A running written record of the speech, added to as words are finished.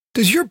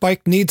Does your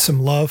bike need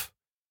some love?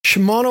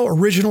 Shimano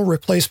original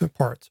replacement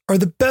parts are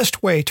the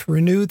best way to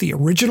renew the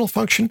original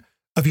function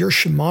of your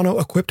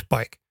Shimano equipped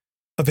bike.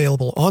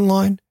 Available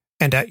online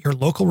and at your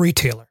local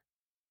retailer.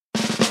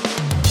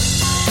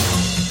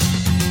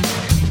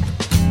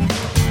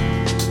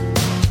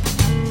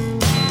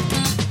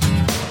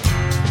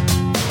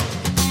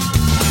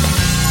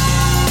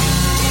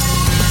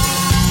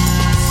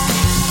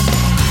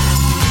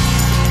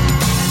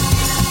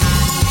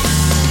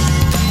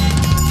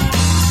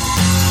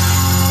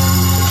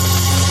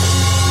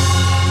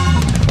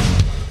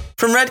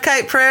 From Red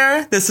Kite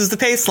Prayer, this is The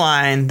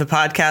Paceline, the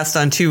podcast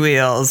on two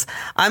wheels.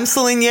 I'm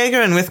Selene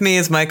Yeager, and with me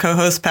is my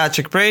co-host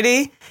Patrick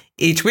Brady.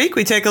 Each week,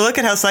 we take a look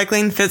at how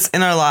cycling fits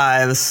in our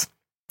lives.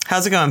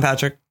 How's it going,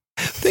 Patrick?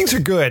 Things are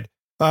good.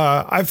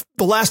 The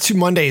last 2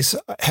 Mondays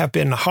have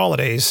been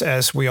holidays,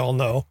 as we all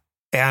know,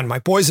 and my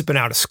boys have been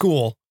out of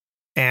school.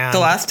 And the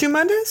last 2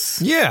 Mondays?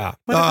 Yeah.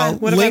 What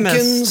have I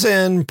Lincoln's missed?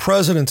 and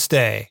President's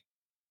Day.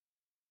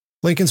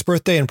 Lincoln's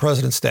birthday and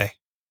President's Day.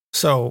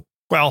 So,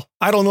 well,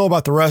 I don't know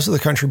about the rest of the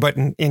country, but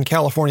in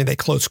California, they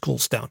close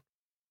schools down.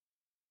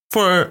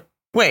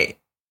 Wait.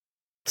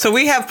 So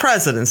we have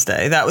President's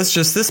Day. That was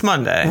just this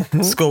Monday.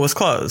 Mm-hmm. School was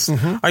closed.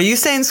 Mm-hmm. Are you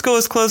saying school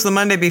was closed the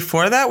Monday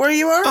before that where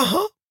you are?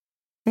 Uh-huh.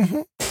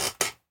 Mm-hmm.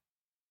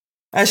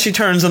 As she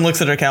turns and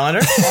looks at her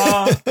calendar.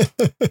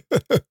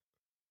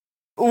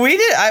 We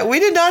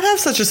did not have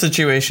such a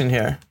situation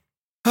here.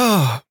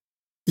 Oh,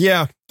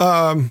 yeah.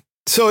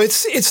 So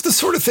it's the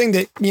sort of thing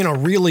that,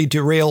 really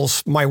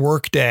derails my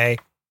work day.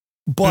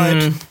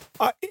 But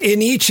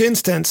in each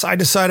instance, I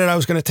decided I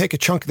was going to take a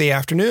chunk of the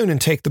afternoon and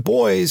take the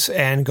boys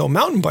and go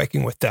mountain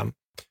biking with them.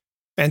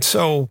 And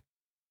so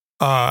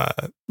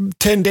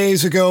 10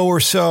 days ago or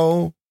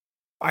so,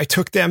 I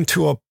took them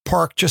to a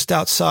park just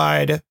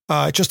outside,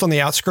 just on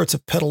the outskirts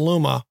of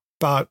Petaluma,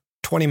 about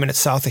 20 minutes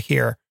south of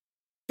here.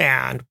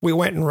 And we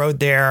went and rode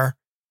there.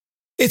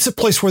 It's a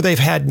place where they've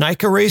had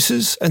NICA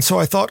races. And so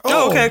I thought,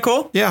 okay,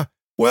 cool. Yeah.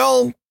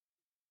 Well,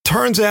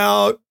 turns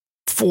out,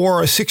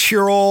 for a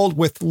 6-year-old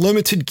with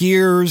limited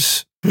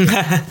gears,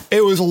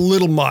 it was a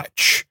little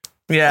much.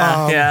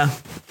 Yeah.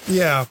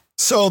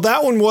 So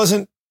that one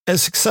wasn't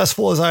as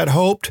successful as I had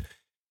hoped.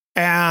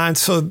 And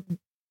so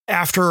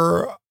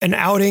after an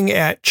outing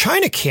at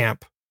China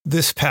Camp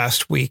this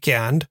past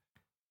weekend,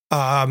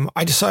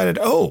 I decided,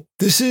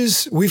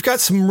 we've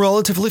got some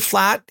relatively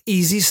flat,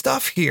 easy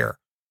stuff here.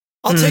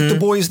 I'll take the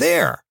boys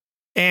there.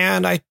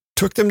 And I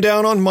took them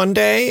down on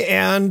Monday,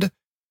 and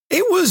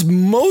it was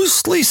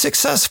mostly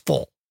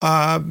successful.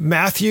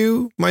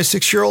 Matthew, my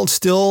 6-year-old,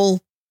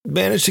 still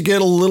managed to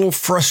get a little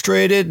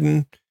frustrated,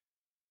 and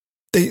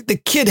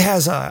the kid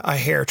has a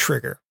hair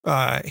trigger.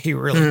 He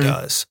really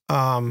does.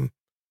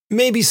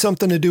 Maybe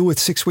something to do with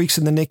 6 weeks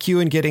in the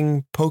NICU and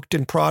getting poked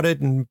and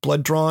prodded and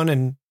blood drawn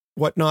and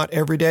whatnot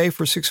every day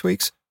for 6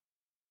 weeks.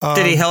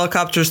 Did he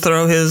helicopters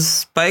throw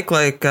his bike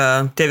like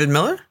David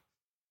Miller?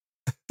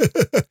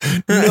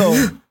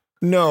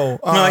 No.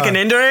 Like an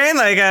Endurain?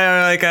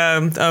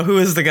 Who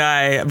is the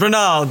guy?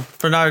 Bernard,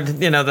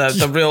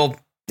 the real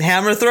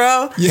hammer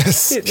throw?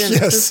 Yes.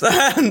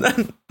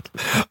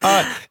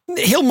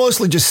 He'll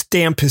mostly just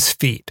stamp his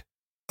feet.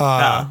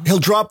 He'll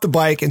drop the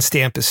bike and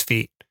stamp his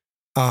feet,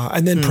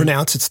 and then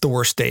pronounce it's the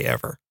worst day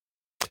ever.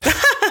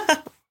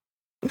 But,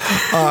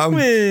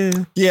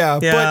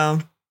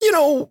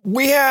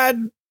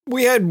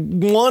 we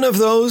had one of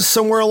those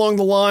somewhere along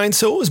the line,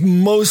 so it was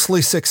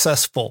mostly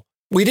successful.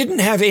 We didn't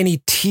have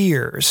any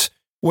tears,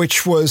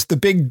 which was the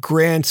big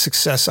grand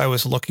success I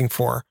was looking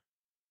for.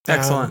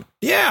 Excellent.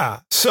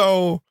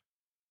 So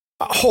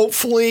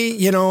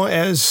hopefully,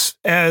 as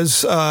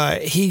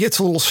he gets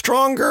a little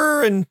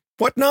stronger and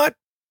whatnot,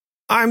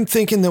 I'm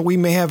thinking that we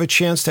may have a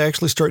chance to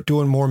actually start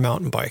doing more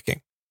mountain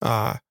biking.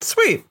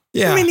 Sweet.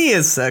 Yeah. I mean, he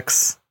is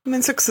 6.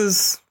 6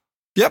 is.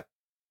 Yep.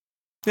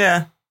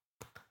 Yeah.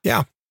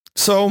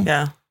 So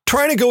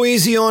trying to go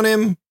easy on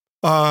him.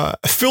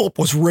 Philip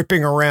was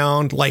ripping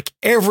around, like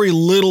every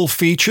little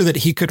feature that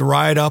he could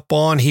ride up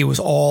on. He was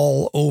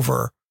all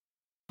over.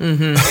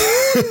 Mm-hmm.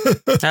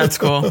 That's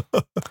cool.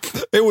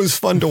 It was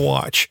fun to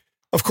watch.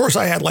 Of course,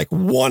 I had like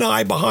one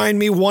eye behind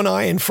me, one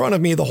eye in front of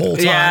me the whole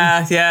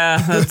time. Yeah.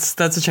 That's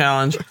a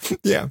challenge.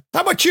 Yeah.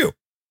 How about you?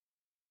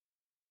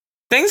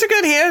 Things are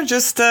good here.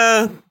 Just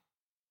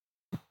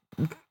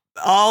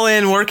all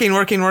in working.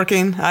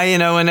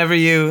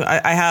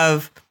 I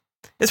have.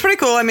 It's pretty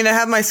cool. I mean, I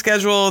have my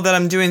schedule that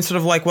I'm doing sort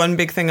of like one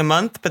big thing a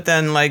month, but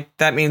then like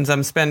that means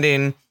I'm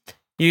spending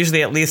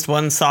usually at least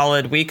one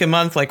solid week a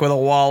month, like with a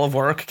wall of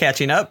work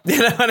catching up,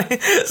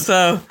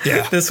 So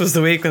This was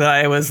the week that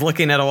I was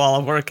looking at a wall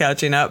of work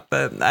catching up,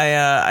 but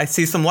I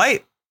see some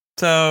light.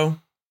 So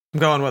I'm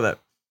going with it.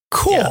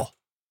 Cool.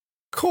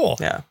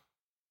 Yeah.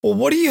 Well,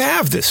 what do you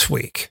have this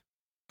week?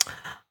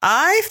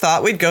 I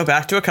thought we'd go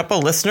back to a couple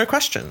listener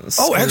questions.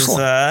 Oh,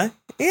 excellent.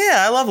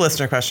 I love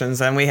listener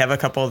questions, and we have a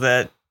couple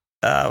that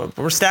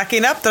we're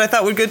stacking up that I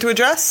thought were good to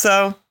address.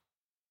 So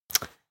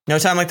no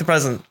time like the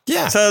present.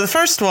 Yeah. So the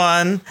first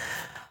one,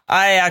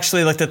 I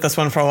actually looked at this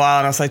one for a while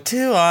and I was like,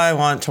 do I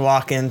want to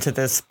walk into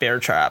this bear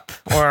trap,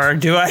 or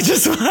do I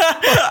just,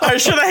 or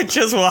should I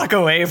just walk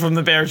away from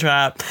the bear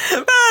trap?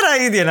 But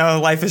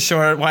life is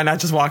short. Why not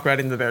just walk right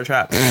into the bear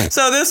trap?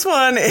 So this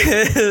one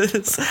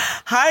is,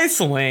 hi,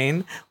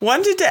 Selene.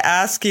 Wanted to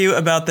ask you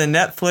about the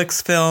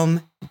Netflix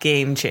film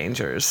Game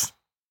Changers.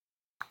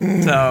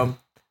 So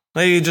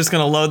you're just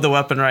going to load the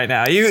weapon right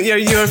now.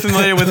 You're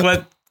familiar with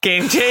what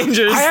Game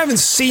Changers? I haven't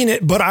seen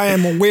it, but I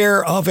am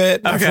aware of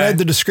it. Okay. I've read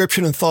the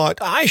description and thought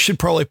I should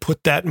probably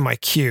put that in my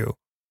queue.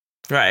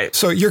 Right.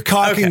 So you're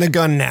cocking the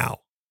gun now.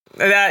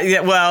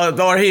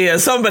 Or he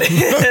is. Somebody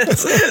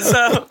is.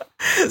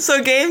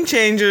 So Game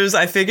Changers,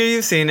 I figure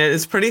you've seen it.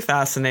 It's pretty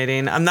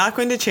fascinating. I'm not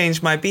going to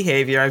change my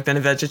behavior. I've been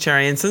a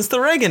vegetarian since the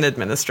Reagan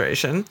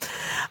administration.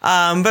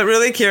 But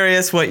really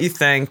curious what you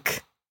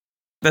think,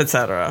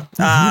 etc.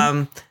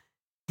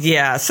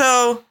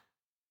 So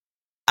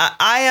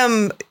I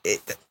am.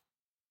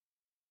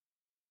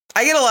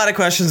 I get a lot of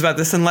questions about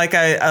this, and like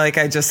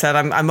I just said,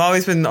 I'm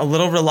always been a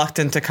little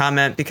reluctant to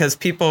comment because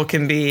people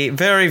can be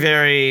very,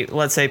 very,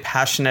 let's say,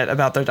 passionate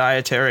about their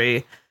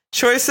dietary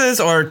choices,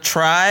 or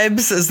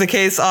tribes, as the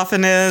case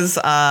often is.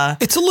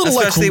 It's a little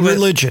like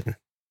religion.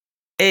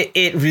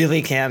 It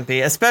really can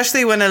be,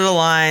 especially when it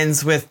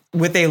aligns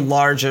with a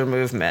larger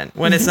movement,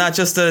 when it's not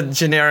just a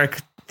generic,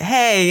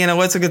 hey,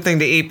 what's a good thing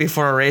to eat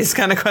before a race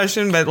kind of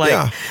question, but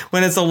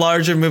when it's a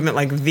larger movement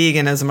like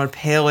veganism or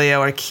paleo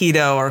or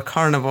keto or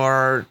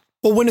carnivore.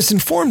 Well, when it's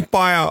informed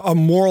by a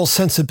moral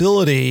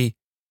sensibility,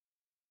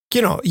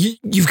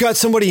 you've got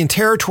somebody in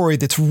territory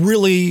that's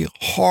really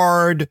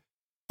hard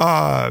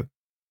to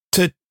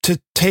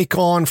take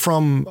on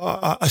from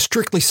a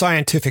strictly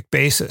scientific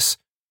basis.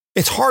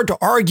 It's hard to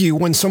argue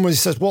when somebody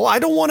says, well, I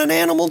don't want an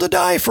animal to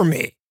die for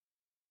me.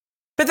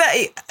 But that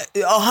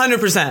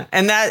 100%.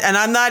 And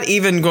I'm not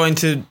even going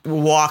to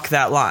walk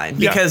that line,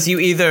 because you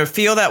either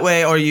feel that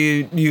way or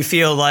you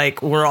feel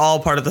like we're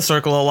all part of the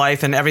circle of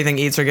life and everything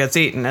eats or gets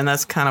eaten. And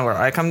that's kind of where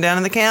I come down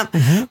in the camp.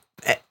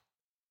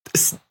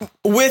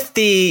 With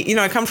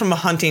I come from a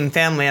hunting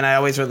family, and I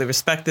always really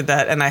respected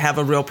that. And I have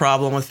a real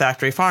problem with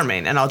factory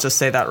farming. And I'll just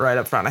say that right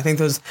up front. I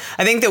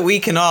think that we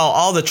can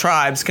all the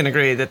tribes can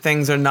agree that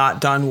things are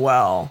not done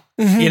well,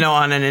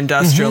 on an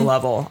industrial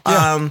level.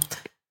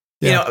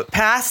 Yeah.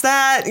 Past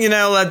that,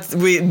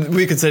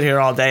 we could sit here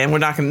all day,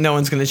 and no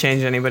one's going to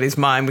change anybody's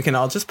mind. We can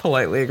all just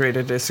politely agree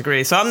to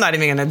disagree. So I'm not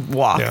even going to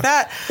walk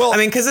that. Well,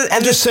 because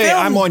I'll just say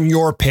I'm on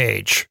your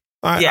page.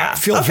 I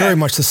feel very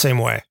much the same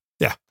way.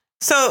 Yeah.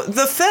 So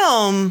the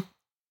film,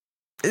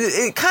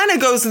 it kind of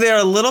goes there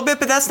a little bit,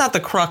 but that's not the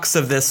crux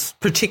of this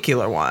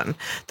particular one.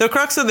 The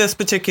crux of this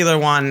particular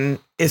one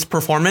is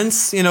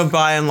performance,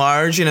 by and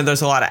large.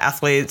 There's a lot of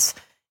athletes.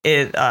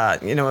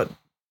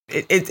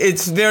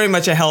 It's very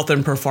much a health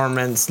and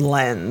performance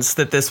lens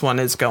that this one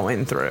is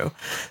going through.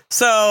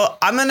 So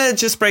I'm going to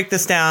just break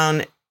this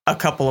down a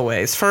couple of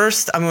ways.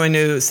 First, I'm going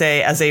to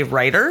say, as a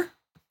writer,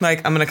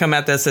 I'm going to come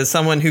at this as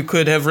someone who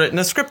could have written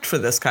a script for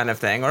this kind of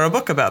thing or a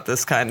book about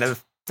this kind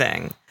of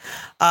thing.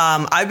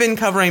 I've been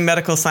covering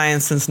medical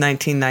science since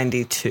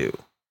 1992.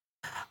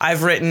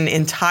 I've written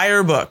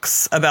entire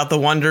books about the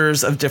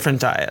wonders of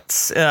different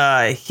diets,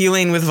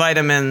 healing with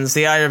vitamins,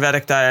 the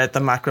Ayurvedic diet,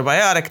 the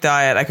macrobiotic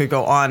diet. I could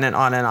go on and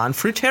on and on.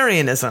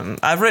 Fruitarianism.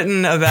 I've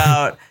written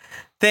about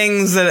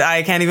things that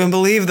I can't even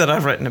believe that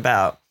I've written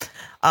about,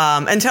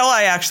 until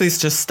I actually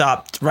just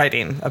stopped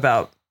writing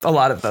about a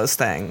lot of those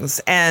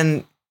things.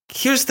 And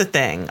here's the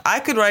thing. I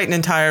could write an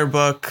entire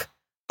book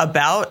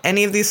about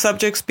any of these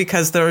subjects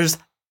because there's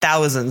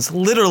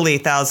literally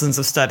thousands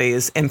of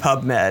studies in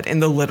PubMed, in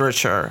the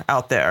literature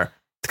out there,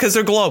 because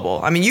they're global.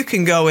 I mean, you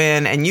can go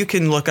in and you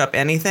can look up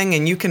anything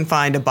and you can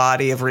find a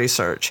body of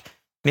research.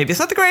 Maybe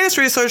it's not the greatest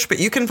research, but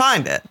you can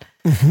find it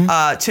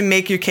to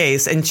make your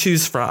case and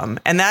choose from.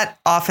 And that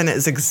often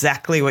is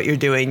exactly what you're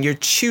doing. You're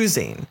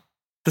choosing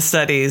the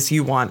studies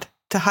you want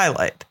to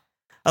highlight.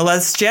 A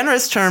less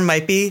generous term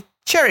might be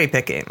cherry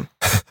picking,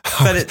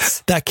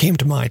 but that came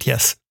to mind.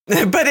 Yes,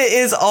 but it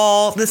is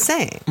all the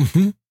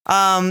same.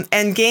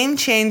 And Game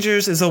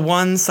Changers is a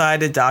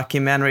one-sided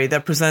documentary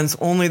that presents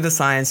only the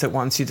science it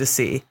wants you to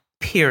see,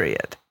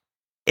 period.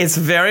 It's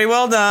very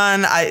well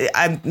done.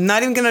 I'm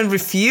not even going to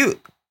refute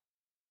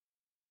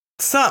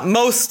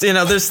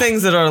there's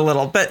things that are a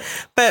little, but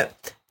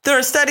there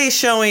are studies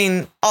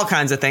showing all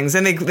kinds of things,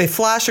 and they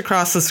flash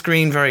across the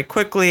screen very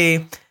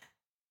quickly.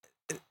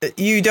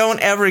 You don't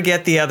ever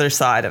get the other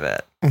side of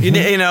it, and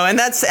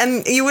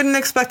you wouldn't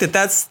expect it.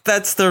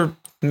 That's their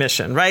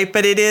mission, right?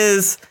 But it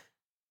is.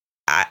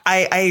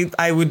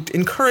 I would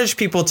encourage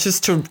people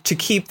just to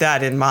keep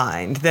that in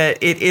mind, that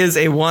it is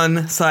a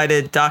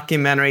one-sided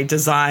documentary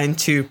designed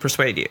to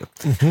persuade you.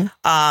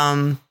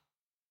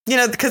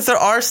 Because there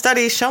are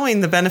studies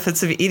showing the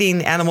benefits of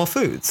eating animal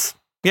foods,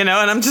 and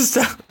I'm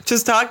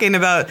just talking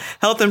about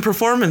health and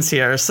performance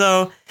here.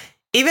 So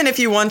even if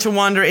you want to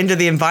wander into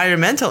the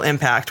environmental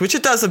impact, which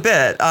it does a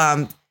bit,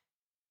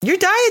 your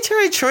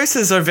dietary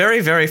choices are very,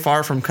 very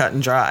far from cut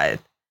and dried.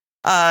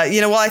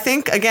 Well, I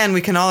think, again,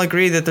 we can all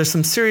agree that there's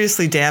some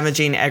seriously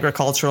damaging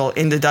agricultural,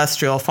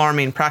 industrial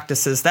farming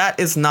practices. That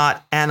is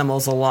not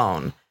animals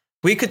alone.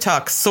 We could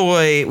talk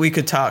soy, we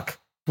could talk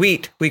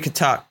wheat, we could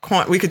talk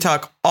corn, we could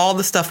talk all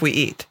the stuff we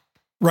eat.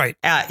 Right.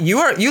 You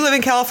live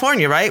in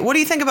California, right? What do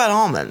you think about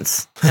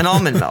almonds and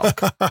almond milk?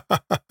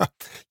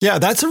 Yeah,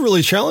 that's a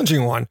really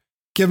challenging one,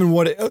 given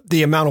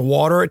the amount of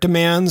water it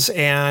demands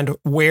and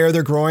where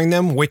they're growing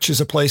them, which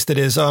is a place that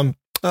is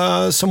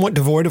somewhat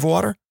devoid of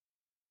water.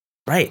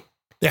 Right.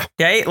 Yeah.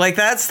 Okay. Like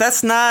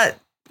that's not,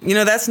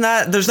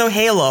 there's no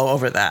halo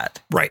over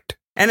that. Right.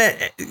 And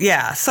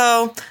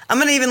so I'm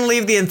going to even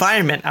leave the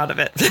environment out of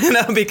it,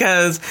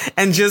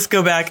 and just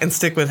go back and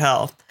stick with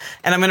health.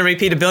 And I'm going to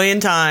repeat 1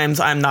 billion times.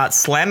 I'm not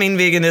slamming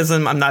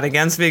veganism. I'm not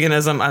against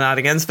veganism. I'm not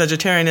against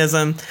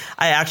vegetarianism.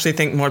 I actually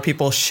think more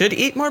people should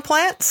eat more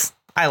plants.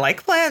 I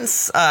like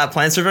plants.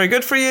 Plants are very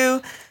good for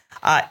you.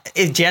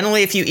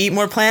 Generally, if you eat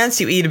more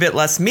plants, you eat a bit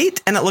less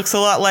meat, and it looks a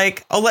lot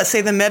like, let's say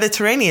the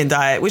Mediterranean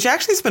diet, which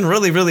actually has been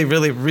really, really,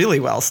 really,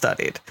 really well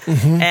studied,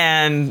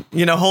 and,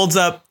 holds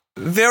up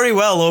very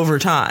well over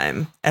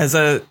time as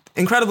a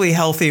incredibly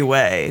healthy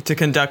way to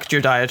conduct your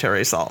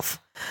dietary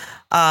self.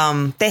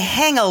 They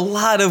hang a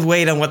lot of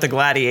weight on what the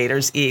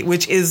gladiators eat,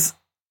 which is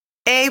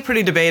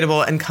pretty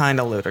debatable and kind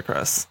of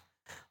ludicrous.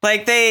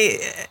 Like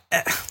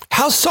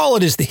how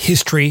solid is the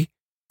history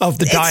of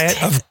the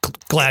diet of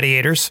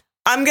gladiators?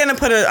 I'm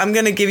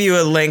gonna give you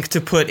a link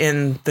to put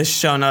in the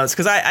show notes,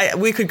 because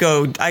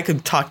I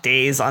could talk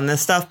days on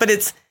this stuff,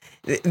 but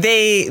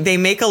they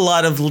make a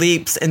lot of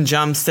leaps and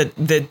jumps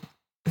that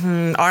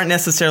aren't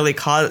necessarily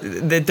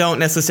that don't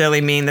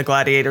necessarily mean the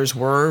gladiators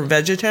were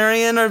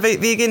vegetarian or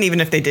vegan, even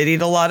if they did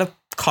eat a lot of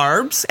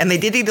carbs, and they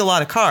did eat a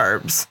lot of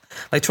carbs,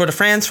 like Tour de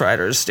France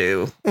riders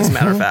do, as a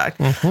matter of fact.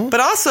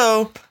 But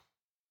also,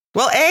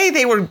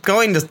 they were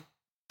going to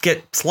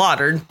get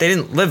slaughtered. They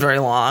didn't live very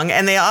long,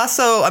 and they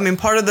also,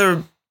 part of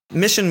their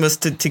mission was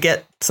to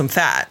get some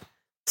fat.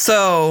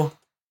 So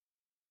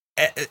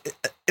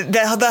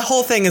that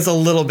whole thing is a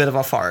little bit of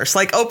a farce.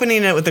 Like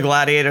opening it with the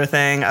gladiator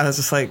thing, I was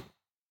just like,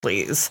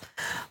 please.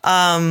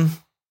 They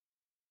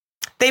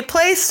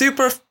play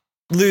super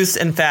loose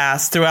and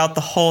fast throughout the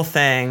whole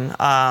thing,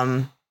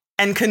 and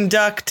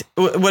conduct,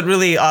 what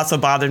really also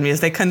bothered me is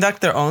they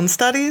conduct their own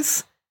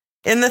studies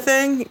in the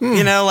thing.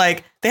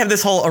 Like they have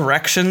this whole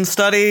erection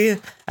study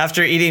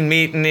after eating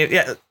meat,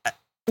 and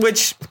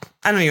which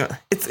I don't even,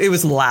 it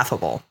was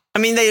laughable.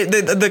 They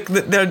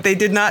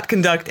did not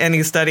conduct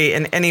any study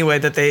in any way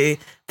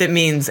that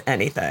means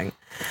anything.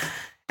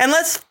 And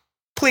let's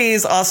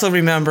please also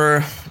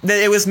remember that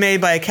it was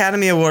made by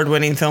Academy Award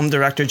winning film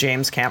director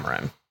James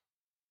Cameron,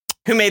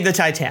 who made the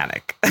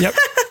Titanic. Yep.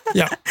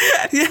 Yeah.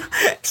 Yeah.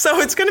 So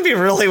it's going to be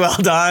really well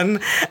done.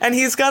 And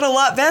he's got a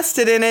lot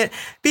vested in it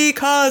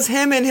because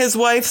him and his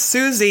wife,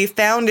 Susie,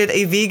 founded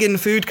a vegan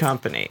food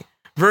company,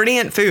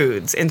 Verdient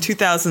Foods, in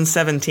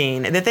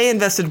 2017, that they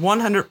invested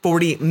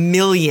 $140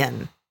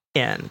 million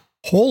in.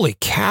 Holy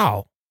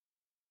cow.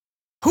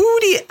 Who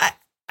do you...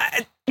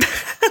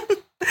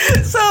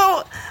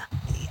 So,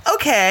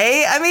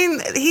 okay.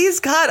 He's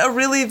got a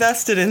really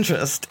vested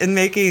interest in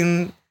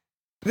making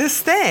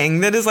this thing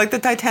that is like the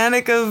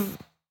Titanic of,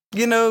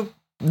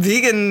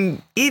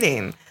 vegan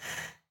eating.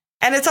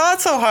 And it's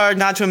also hard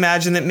not to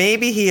imagine that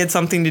maybe he had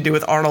something to do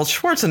with Arnold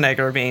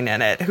Schwarzenegger being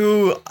in it,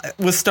 who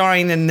was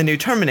starring in the new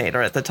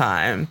Terminator at the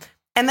time.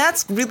 And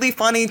that's really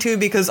funny, too,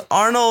 because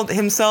Arnold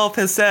himself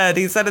he said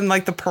in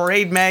like the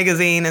Parade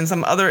magazine and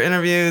some other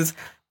interviews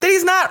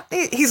that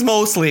he's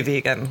mostly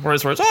vegan.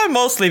 Whereas I'm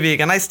mostly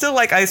vegan. I still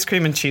like ice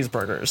cream and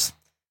cheeseburgers.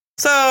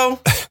 So,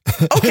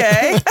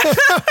 okay.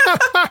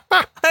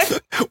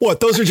 What,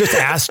 those are just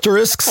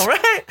asterisks?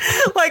 Right?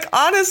 Like,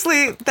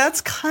 honestly,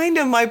 that's kind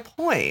of my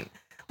point.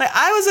 Like,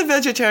 I was a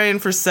vegetarian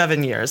for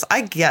 7 years.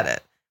 I get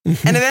it.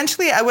 And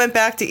eventually I went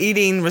back to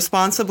eating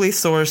responsibly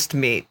sourced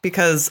meat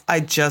because I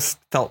just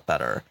felt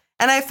better.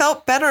 And I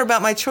felt better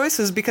about my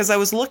choices because I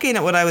was looking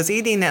at what I was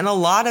eating, and a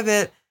lot of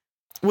it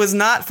was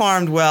not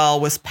farmed well,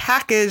 was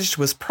packaged,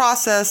 was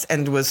processed,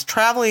 and was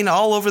traveling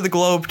all over the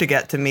globe to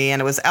get to me, and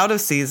it was out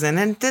of season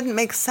and didn't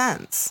make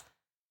sense.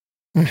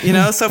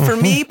 So for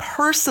me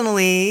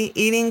personally,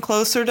 eating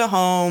closer to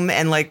home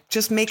and like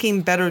just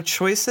making better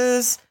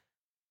choices,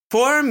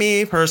 for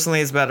me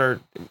personally is better,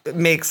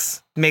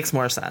 makes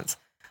more sense.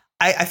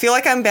 I feel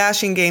like I'm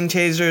bashing Game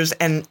Changers,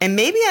 and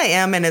maybe I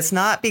am, and it's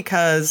not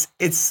because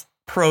it's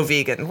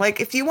pro-vegan. Like,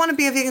 if you want to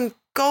be a vegan,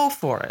 go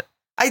for it.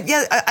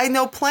 I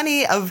know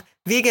plenty of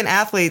vegan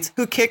athletes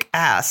who kick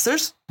ass.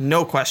 There's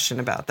no question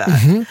about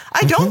that.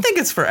 I don't think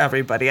it's for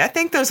everybody. I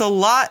think there's a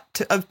lot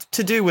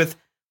to do with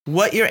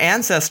what your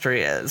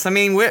ancestry is.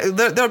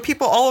 There are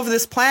people all over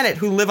this planet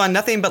who live on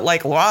nothing but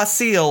like raw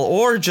seal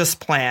or just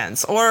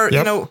plants, or,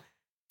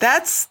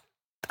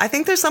 I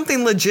think there's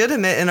something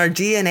legitimate in our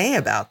DNA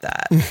about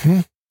that.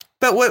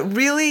 But what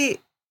really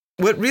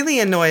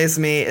annoys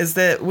me is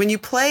that when you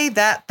play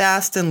that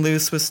fast and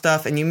loose with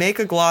stuff and you make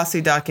a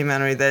glossy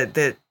documentary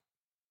that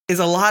is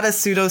a lot of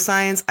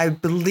pseudoscience, I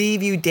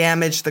believe you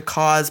damage the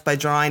cause by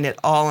drawing it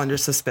all under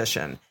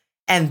suspicion.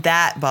 And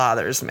that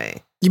bothers me.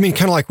 You mean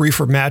kind of like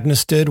Reefer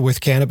Madness did with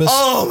cannabis?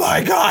 Oh,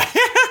 my God.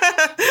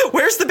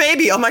 Where's the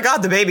baby? Oh, my God,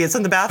 the baby. It's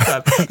in the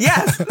bathtub.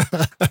 Yes.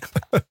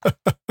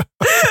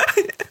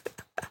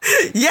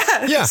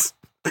 Yes.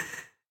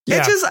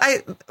 Yeah. It just,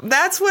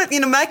 that's what,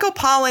 Michael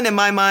Pollan in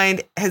my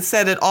mind has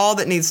said it all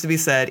that needs to be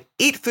said.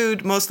 Eat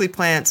food, mostly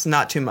plants,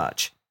 not too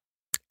much.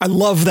 I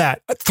love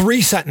that.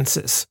 3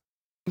 sentences.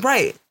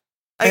 Right.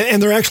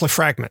 And they're actually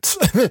fragments.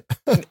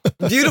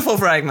 Beautiful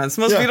fragments.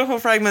 Most beautiful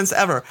fragments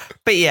ever.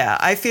 But yeah,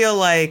 I feel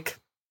like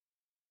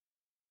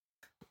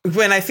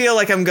when I feel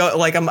like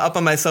I'm up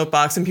on my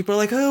soapbox and people are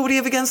like, oh, what do you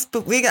have against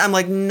vegan? I'm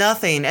like,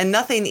 nothing. And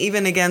nothing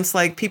even against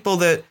like people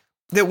that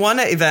want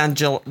to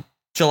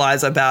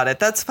evangelize about it.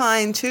 That's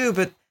fine too.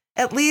 But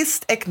at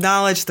least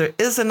acknowledge there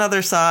is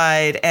another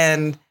side.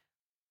 And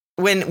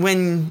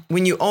when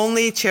you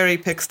only cherry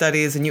pick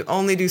studies and you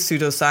only do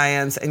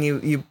pseudoscience and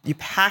you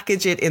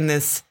package it in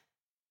this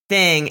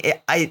thing,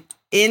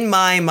 in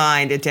my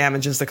mind, it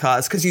damages the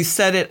cause because you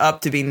set it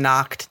up to be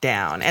knocked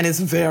down, and it's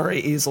very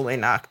easily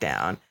knocked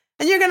down.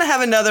 And you're going to have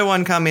another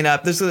one coming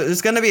up.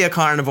 There's going to be a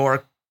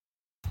carnivore,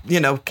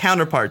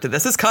 counterpart to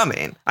this. It's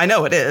coming. I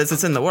know it is.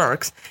 It's in the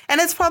works,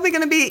 and it's probably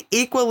going to be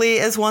equally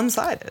as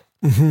one-sided.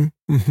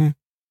 Mm-hmm, mm-hmm.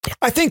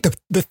 I think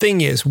the thing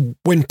is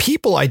when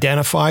people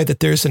identify that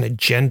there's an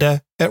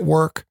agenda at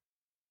work,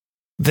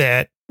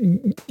 that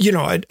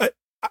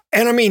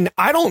and I mean,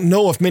 I don't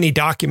know of many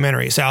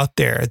documentaries out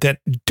there that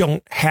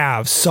don't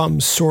have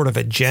some sort of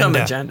agenda. Some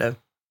agenda.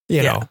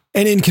 You know,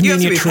 an inconvenient you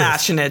have to be truth.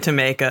 passionate to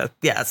make a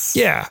yes.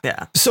 Yeah.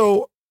 Yeah.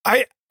 So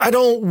I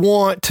don't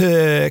want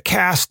to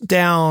cast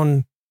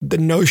down the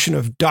notion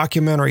of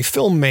documentary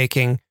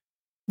filmmaking.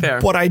 Fair.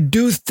 But I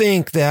do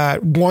think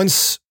that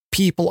once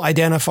people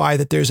identify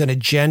that there's an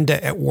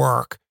agenda at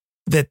work,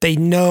 that they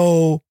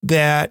know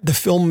that the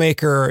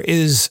filmmaker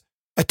is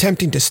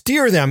attempting to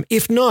steer them,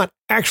 if not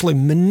actually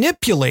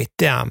manipulate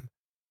them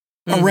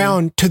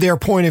around to their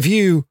point of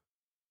view,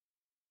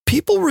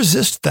 people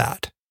resist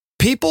that.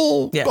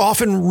 People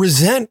often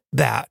resent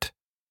that.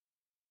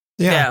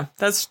 Yeah,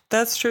 that's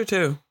true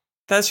too.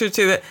 That's true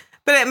too.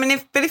 But I mean,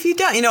 if you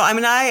don't,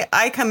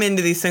 I come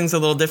into these things a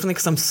little differently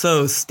because I'm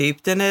so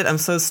steeped in it. I'm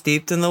so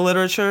steeped in the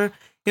literature.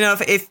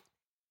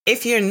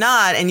 If you're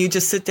not and you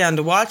just sit down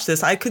to watch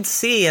this, I could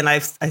see, and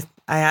I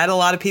had a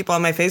lot of people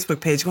on my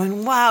Facebook page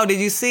going, "Wow, did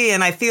you see?"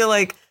 And I feel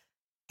like,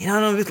 I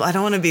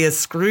don't want to be a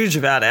Scrooge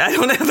about it. I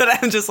don't know,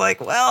 but I'm just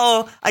like,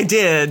 well, I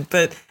did,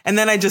 and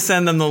then I just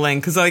send them the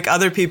link because like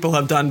other people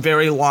have done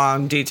very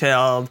long,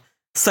 detailed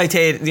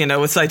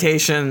with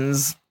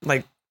citations.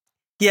 Like,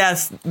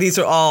 yes, these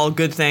are all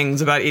good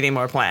things about eating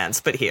more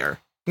plants, but here,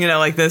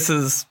 this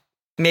is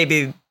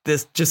maybe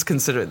this. Just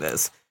consider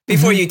this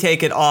before you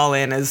take it all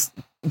in as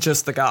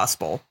just the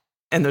gospel,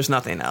 and there's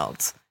nothing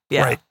else.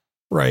 Yeah,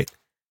 right.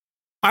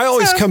 I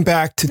always come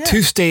back to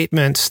 2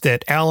 statements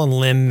that Alan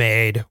Lim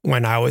made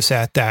when I was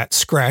at that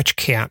scratch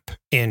camp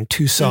in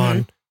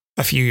Tucson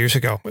a few years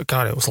ago.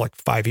 God, it was like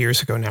 5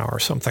 years ago now or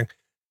something.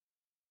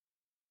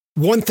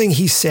 One thing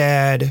he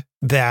said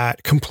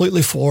that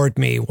completely floored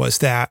me was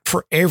that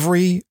for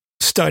every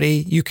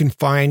study you can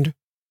find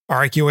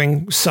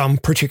arguing some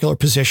particular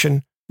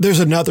position, there's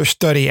another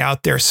study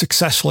out there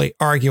successfully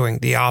arguing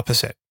the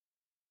opposite.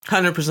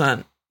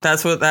 100%.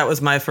 That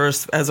was my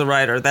first as a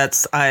writer.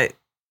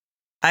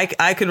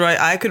 I could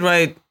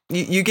write.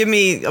 You give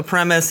me a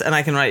premise and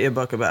I can write you a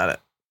book about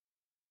it.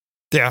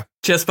 Yeah.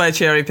 Just by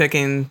cherry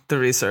picking the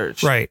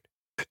research. Right.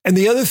 And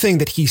the other thing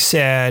that he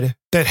said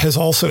that has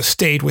also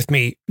stayed with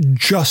me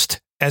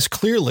just as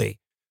clearly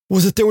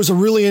was that there was a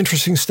really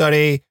interesting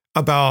study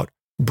about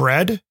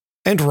bread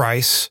and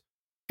rice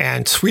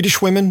and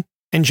Swedish women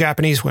and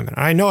Japanese women.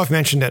 I know I've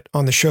mentioned it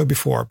on the show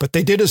before, but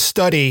they did a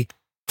study,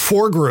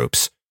 4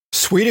 groups,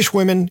 Swedish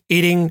women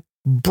eating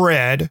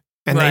bread.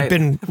 And they've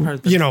been,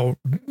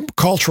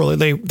 culturally,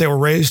 they were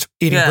raised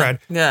eating bread.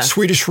 Yeah.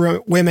 Swedish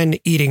women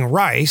eating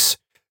rice,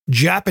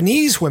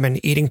 Japanese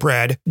women eating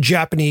bread,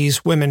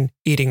 Japanese women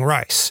eating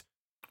rice.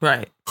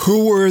 Right.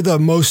 Who were the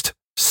most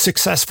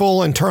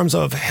successful in terms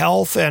of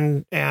health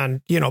and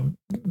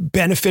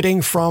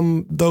benefiting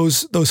from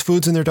those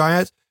foods in their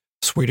diet?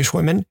 Swedish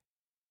women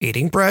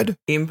eating bread.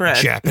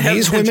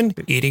 Japanese women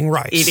eating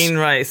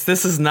rice.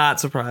 This is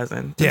not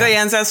surprising. Yeah. The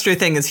ancestry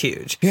thing is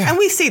huge. Yeah. And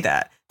we see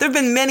that. There have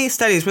been many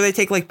studies where they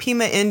take like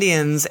Pima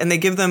Indians and they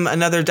give them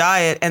another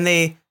diet and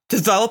they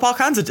develop all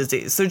kinds of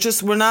disease.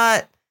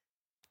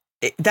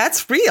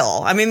 That's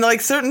real. I mean,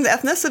 like certain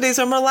ethnicities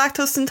are more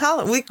lactose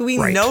intolerant. We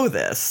know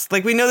this.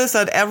 Like we know this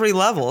at every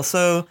level.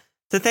 So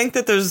to think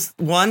that there's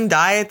one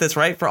diet that's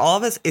right for all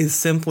of us is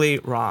simply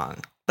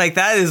wrong. Like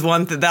that is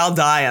one that they'll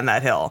die on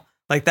that hill.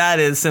 Like that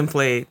is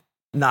simply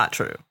not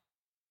true.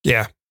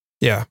 Yeah.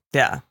 Yeah.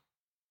 Yeah.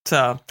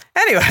 So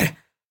anyway,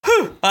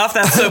 off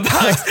that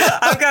soapbox.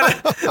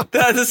 I've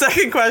got the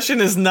second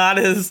question is not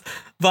as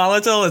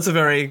volatile. It's a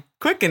very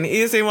quick and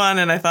easy one.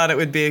 And I thought it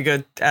would be a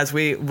good as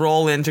we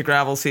roll into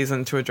gravel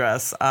season to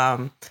address.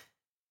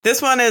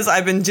 This one is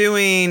I've been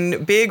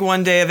doing big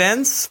 1-day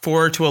events,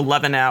 4 to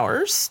 11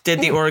 hours.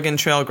 Did the Oregon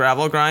Trail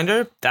gravel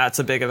grinder. That's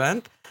a big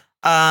event.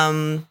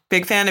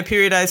 Big fan of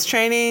periodized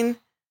training.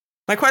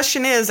 My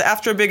question is,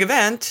 after a big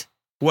event,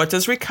 what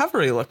does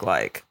recovery look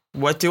like?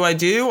 What do I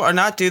do or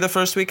not do the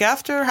first week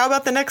after? How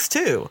about the next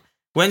 2?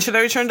 When should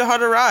I return to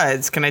harder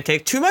rides? Can I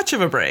take too much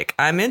of a break?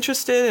 I'm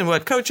interested in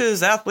what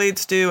coaches,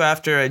 athletes do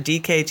after a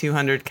DK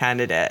 200 kind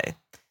of day.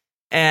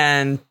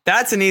 And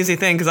that's an easy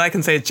thing because I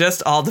can say it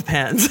just all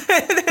depends.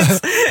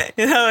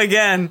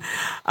 Again,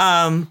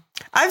 I've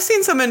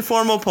seen some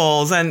informal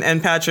polls,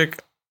 and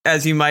Patrick,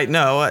 as you might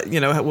know,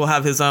 will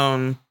have his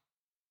own,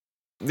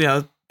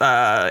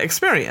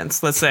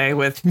 experience, let's say,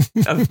 with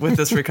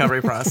this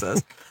recovery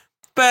process.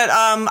 But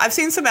I've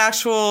seen some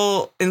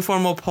actual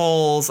informal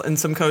polls and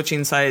some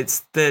coaching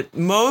sites that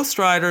most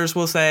riders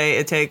will say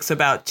it takes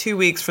about 2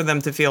 weeks for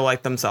them to feel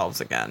like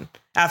themselves again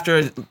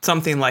after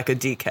something like a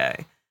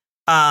DK.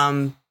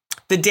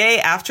 The day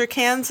after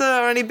Kansas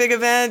or any big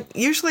event,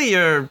 usually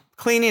you're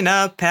cleaning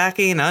up,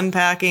 packing,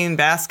 unpacking,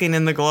 basking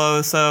in the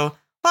glow. So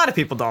a lot of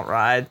people don't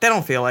ride. They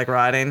don't feel like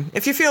riding.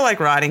 If you feel like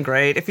riding,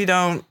 great. If you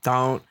don't.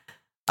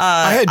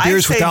 I had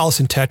beers with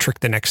Allison Tetrick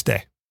the next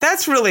day.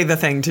 That's really the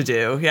thing to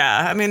do.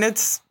 Yeah. I mean,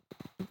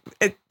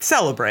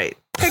 celebrate.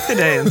 Pick the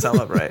day and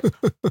celebrate.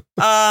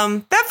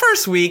 That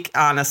first week,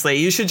 honestly,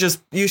 you should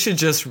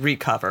just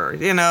recover.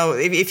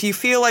 If you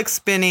feel like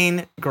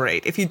spinning,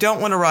 great. If you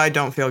don't want to ride,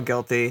 don't feel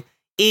guilty.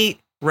 Eat,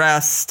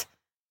 rest.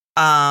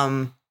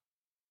 Few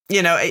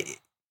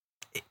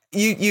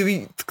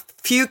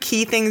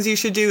key things you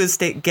should do is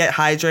get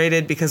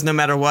hydrated, because no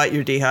matter what,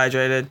 you're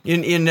dehydrated.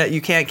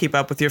 You can't keep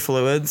up with your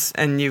fluids,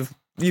 and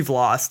you've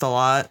lost a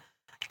lot.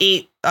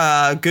 Eat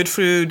good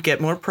food,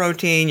 get more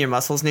protein. Your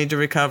muscles need to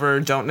recover.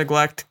 Don't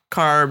neglect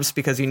carbs,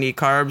 because you need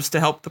carbs to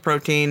help the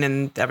protein,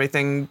 and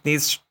everything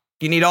needs.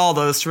 You need all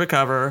those to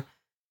recover.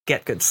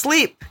 Get good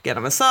sleep. Get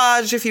a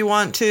massage if you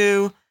want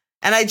to.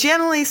 And I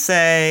generally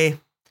say,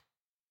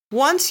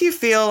 once you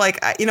feel like,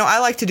 I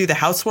like to do the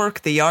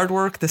housework, the yard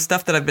work, the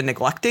stuff that I've been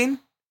neglecting.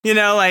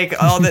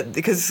 All that,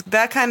 because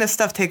that kind of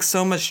stuff takes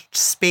so much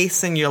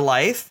space in your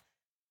life.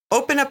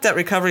 Open up that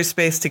recovery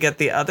space to get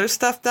the other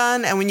stuff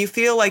done. And when you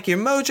feel like your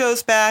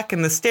mojo's back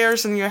and the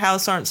stairs in your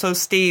house aren't so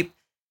steep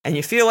and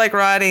you feel like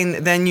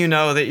riding, then you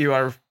know that you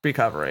are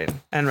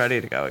recovering and ready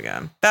to go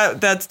again.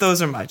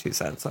 Those are my 2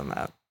 cents on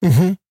that.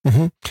 Mm-hmm,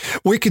 mm-hmm.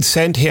 We could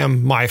send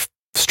him my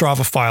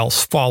Strava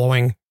files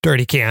following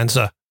Dirty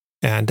Kansas,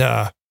 and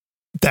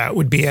that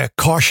would be a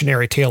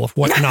cautionary tale of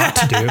what not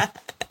to do.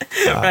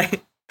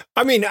 Right.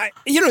 I mean,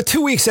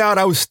 2 weeks out,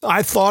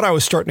 I thought I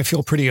was starting to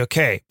feel pretty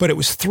okay, but it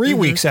was 3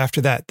 weeks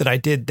after that I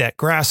did that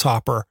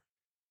grasshopper,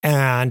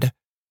 and,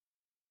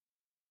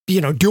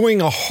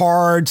 doing a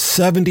hard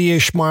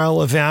 70-ish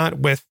mile event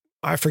with,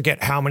 I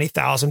forget how many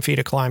thousand feet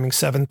of climbing,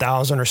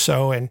 7,000 or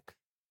so, and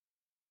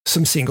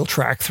some single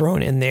track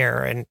thrown in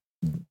there. And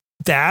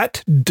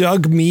that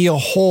dug me a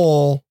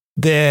hole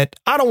that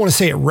I don't want to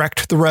say it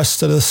wrecked the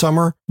rest of the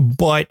summer,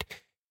 but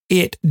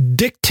it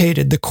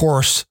dictated the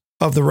course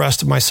of the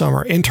rest of my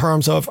summer in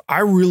terms of I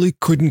really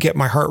couldn't get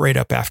my heart rate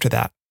up after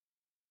that.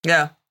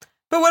 Yeah.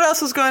 But what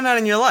else was going on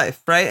in your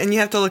life, right? And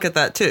you have to look at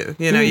that too.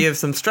 You have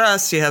some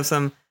stress, you have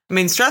some,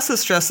 stress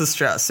is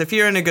stress. If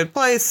you're in a good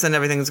place and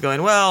everything's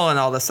going well and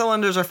all the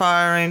cylinders are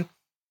firing,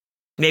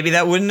 maybe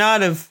that would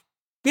not have,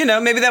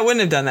 maybe that wouldn't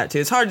have done that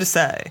too. It's hard to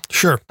say.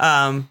 Sure.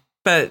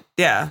 But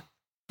yeah,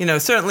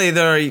 certainly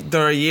there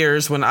are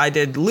years when I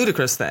did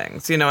ludicrous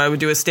things. I would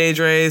do a stage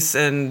race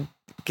and,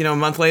 a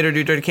month later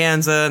do Dirty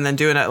Kansas, and then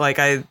doing it like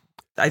I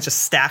just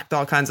stacked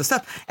all kinds of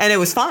stuff, and it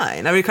was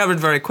fine. I recovered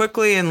very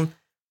quickly, and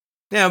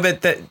but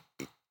that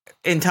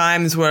in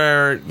times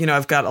where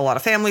I've got a lot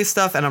of family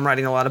stuff and I'm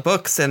writing a lot of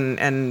books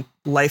and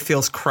life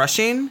feels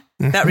crushing,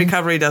 that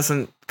recovery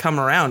doesn't come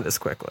around as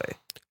quickly.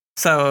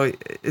 So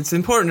it's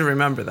important to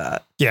remember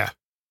that. Yeah.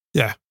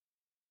 Yeah.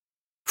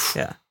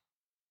 Yeah.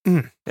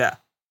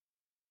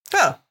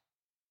 Oh.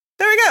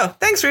 There we go.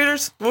 Thanks,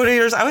 readers. Well,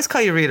 readers. I always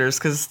call you readers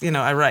because,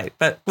 I write,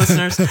 but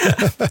listeners.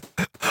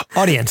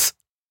 Audience.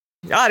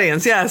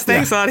 Yes.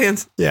 Thanks,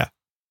 audience. Yeah.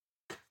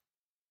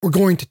 We're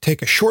going to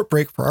take a short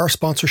break for our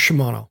sponsor,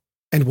 Shimano,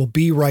 and we'll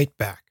be right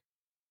back.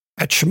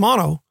 At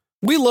Shimano,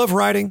 we love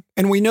riding,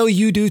 and we know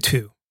you do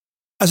too.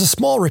 As a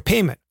small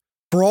repayment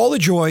for all the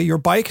joy your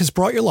bike has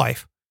brought your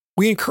life,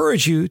 we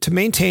encourage you to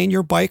maintain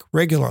your bike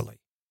regularly.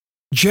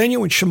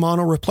 Genuine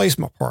Shimano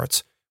replacement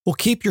parts will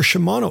keep your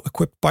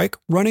Shimano-equipped bike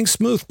running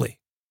smoothly.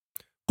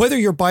 Whether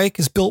your bike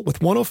is built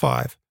with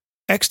 105,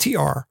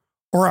 XTR,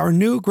 or our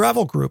new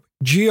gravel group,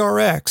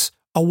 GRX,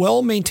 a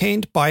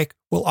well-maintained bike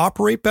will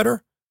operate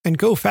better and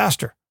go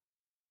faster.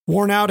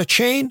 Worn out a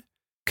chain?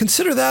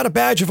 Consider that a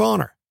badge of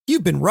honor.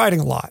 You've been riding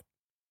a lot.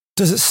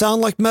 Does it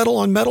sound like metal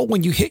on metal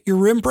when you hit your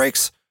rim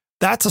brakes?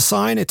 That's a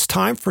sign it's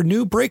time for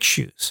new brake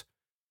shoes.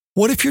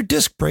 What if your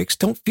disc brakes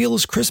don't feel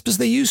as crisp as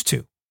they used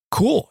to?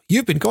 Cool,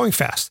 you've been going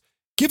fast.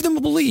 Give them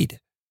a bleed.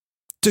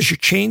 Does your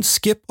chain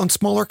skip on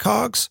smaller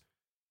cogs?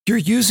 You're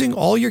using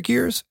all your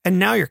gears, and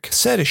now your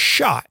cassette is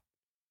shot.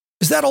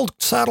 Is that old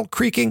saddle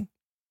creaking?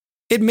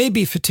 It may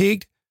be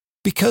fatigued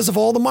because of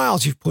all the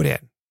miles you've put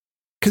in.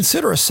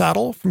 Consider a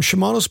saddle from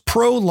Shimano's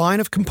Pro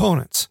line of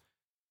components.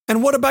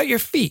 And what about your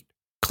feet?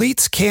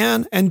 Cleats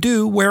can and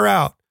do wear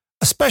out,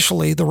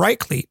 especially the right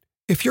cleat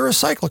if you're a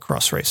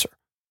cyclocross racer.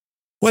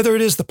 Whether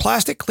it is the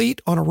plastic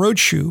cleat on a road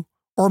shoe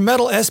or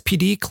metal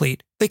SPD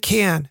cleat, they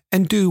can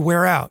and do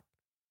wear out.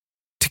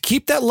 To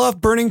keep that love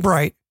burning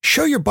bright,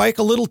 show your bike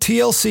a little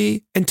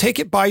TLC and take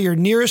it by your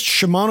nearest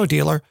Shimano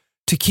dealer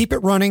to keep it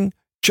running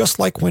just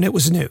like when it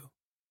was new.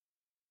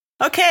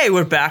 Okay,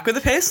 we're back with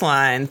the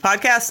Paceline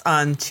podcast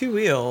on two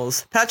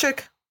wheels.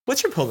 Patrick,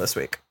 what's your pull this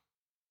week?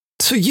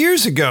 So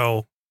years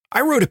ago,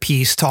 I wrote a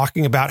piece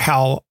talking about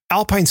how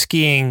alpine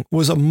skiing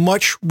was a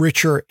much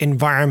richer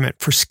environment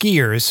for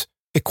skiers,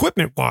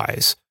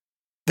 equipment-wise,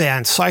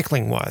 than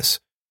cycling was.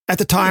 At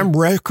the time,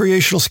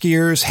 recreational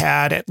skiers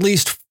had at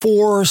least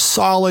 4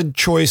 solid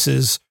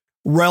choices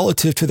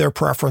relative to their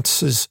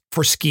preferences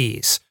for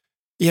skis.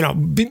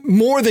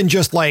 More than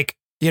just like,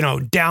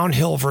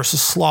 downhill versus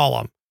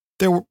slalom.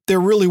 There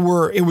really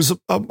were, it was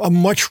a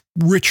much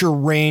richer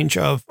range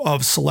of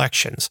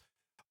selections.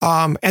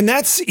 And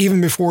that's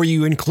even before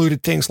you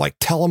included things like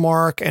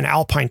telemark and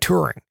alpine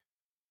touring.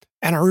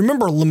 And I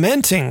remember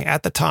lamenting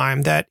at the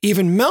time that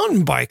even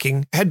mountain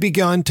biking had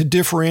begun to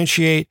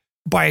differentiate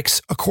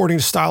bikes according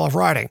to style of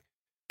riding.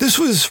 This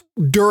was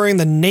during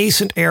the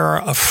nascent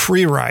era of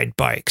free ride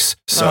bikes.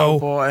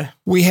 So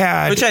we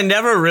had, which I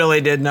never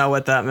really did know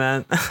what that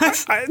meant.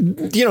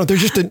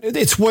 There's just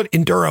it's what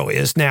enduro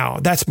is now.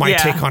 That's my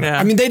take on it.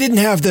 I mean, they didn't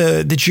have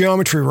the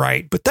geometry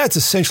right, but that's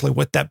essentially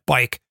what that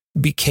bike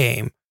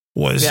became,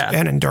 was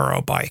an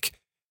enduro bike.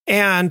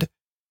 And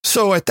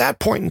so at that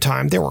point in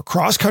time, there were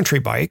cross country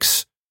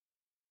bikes,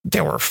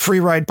 there were free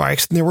ride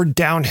bikes, and there were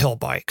downhill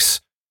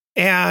bikes.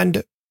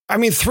 And I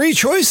mean, 3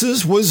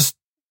 choices was,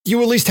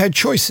 you at least had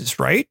choices,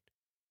 right?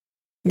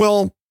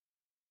 Well,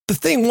 the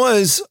thing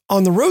was,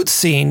 on the road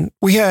scene,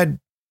 we had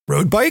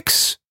road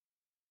bikes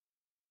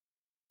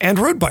and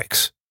road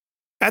bikes.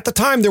 At the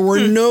time, there were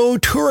no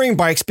touring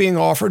bikes being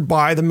offered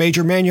by the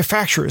major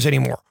manufacturers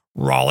anymore.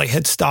 Raleigh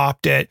had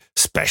stopped it.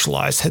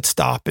 Specialized had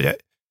stopped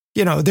it.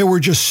 There were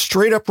just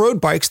straight up road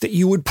bikes that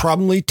you would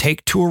probably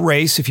take to a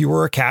race if you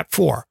were a Cat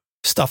 4,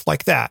 stuff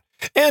like that.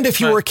 And if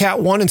you were a Cat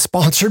 1 and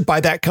sponsored by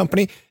that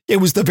company, it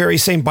was the very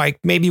same bike,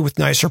 maybe with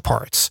nicer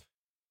parts.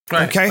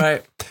 Right, okay.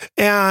 Right.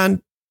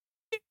 And,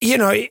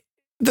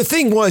 the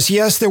thing was,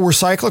 yes, there were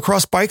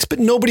cyclocross bikes, but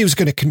nobody was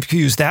going to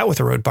confuse that with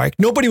a road bike.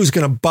 Nobody was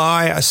going to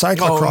buy a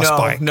cyclocross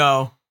bike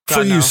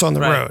for use on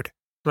the road.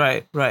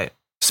 Right.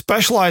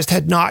 Specialized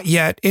had not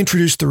yet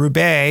introduced the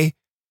Roubaix,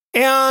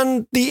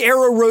 and the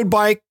aero road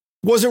bike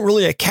wasn't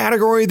really a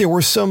category. There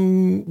were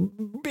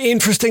some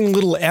interesting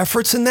little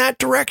efforts in that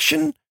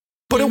direction,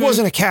 but it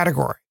wasn't a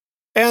category.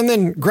 And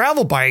then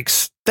gravel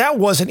bikes, that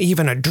wasn't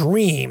even a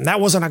dream. That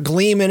wasn't a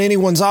gleam in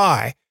anyone's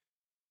eye.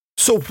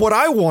 So what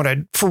I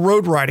wanted for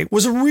road riding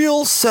was a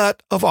real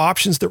set of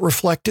options that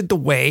reflected the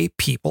way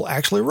people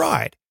actually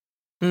ride.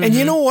 And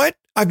you know what?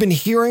 I've been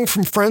hearing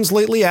from friends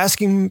lately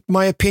asking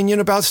my opinion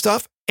about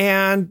stuff.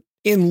 And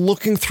in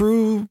looking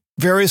through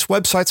various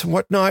websites and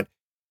whatnot,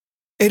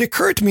 it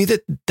occurred to me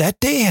that that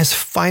day has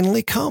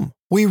finally come.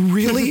 We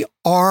really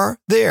are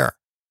there.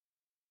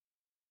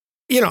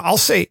 I'll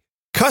say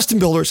custom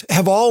builders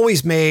have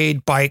always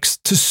made bikes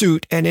to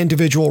suit an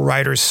individual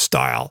rider's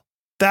style.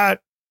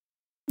 That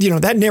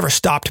never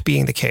stopped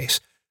being the case.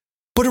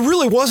 But it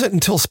really wasn't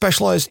until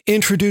Specialized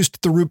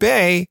introduced the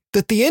Roubaix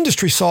that the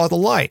industry saw the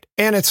light.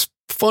 And it's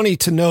funny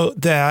to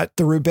note that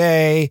the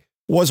Roubaix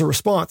was a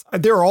response.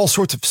 There are all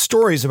sorts of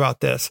stories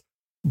about this,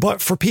 but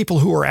for people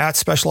who were at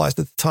Specialized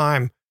at the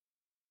time,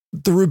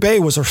 the Roubaix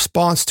was a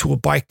response to a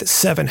bike that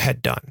Seven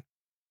had done.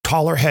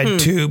 Taller head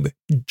tube,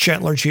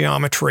 gentler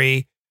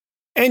geometry.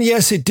 And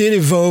yes, it did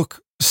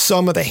evoke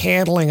some of the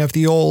handling of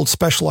the old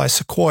Specialized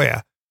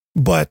Sequoia,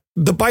 but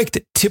the bike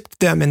that tipped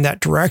them in that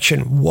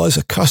direction was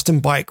a custom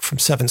bike from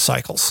Seven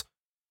Cycles.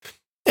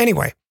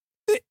 Anyway,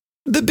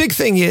 the big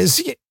thing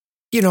is,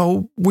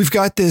 we've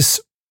got this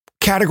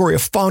category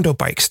of Fondo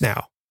bikes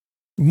now.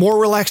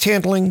 More relaxed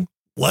handling,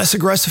 less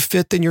aggressive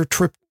fit than your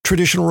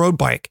traditional road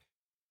bike.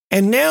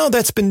 And now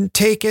that's been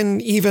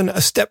taken even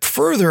a step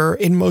further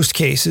in most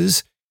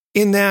cases,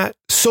 in that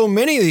so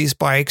many of these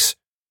bikes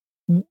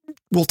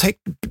will take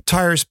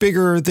tires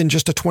bigger than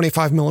just a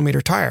 25 millimeter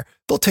tire.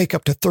 They'll take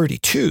up to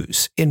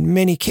 32s in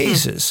many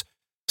cases.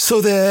 So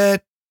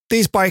that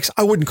these bikes,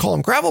 I wouldn't call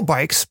them gravel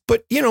bikes,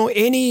 but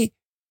any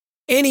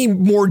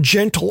more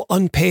gentle,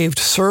 unpaved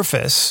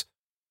surface,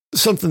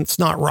 something that's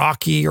not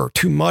rocky or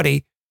too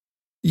muddy,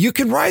 you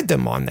can ride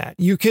them on that.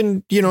 You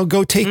can,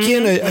 go take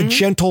in a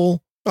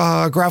gentle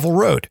gravel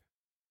road.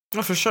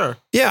 Oh, for sure.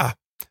 Yeah.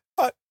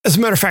 As a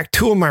matter of fact,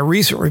 2 of my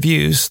recent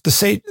reviews, the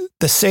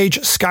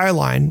Sage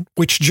Skyline,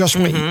 which just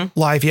went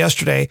live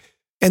yesterday,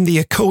 and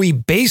the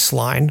Akoi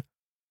Baseline,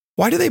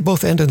 why do they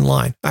both end in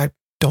line? I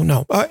don't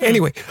know.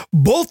 Anyway,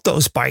 both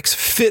those bikes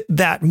fit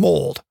that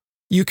mold.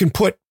 You can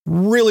put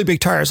really big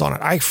tires on it.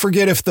 I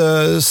forget if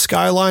the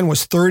Skyline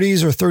was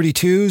 30s or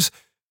 32s.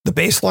 The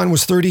Baseline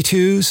was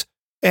 32s.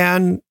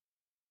 And,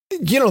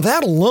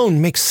 that alone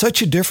makes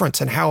such a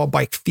difference in how a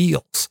bike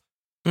feels.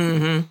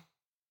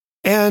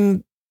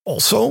 And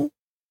also,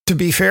 to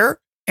be fair,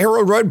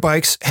 aero road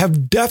bikes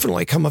have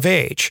definitely come of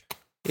age.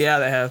 Yeah,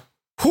 they have.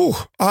 Whew.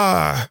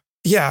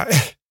 Yeah.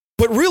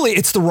 But really,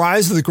 it's the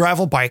rise of the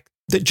gravel bike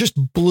that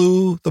just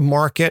blew the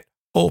market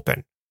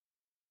open.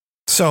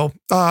 So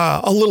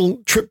a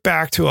little trip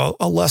back to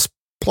a less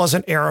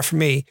pleasant era for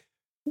me.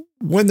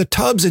 When the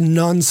Tubbs and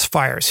Nuns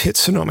fires hit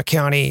Sonoma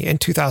County in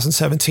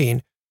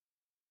 2017,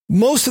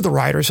 most of the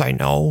riders I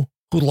know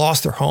who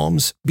lost their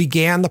homes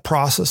began the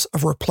process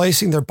of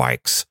replacing their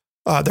bike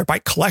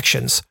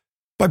collections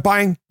by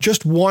buying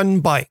just one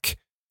bike.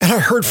 And I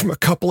heard from a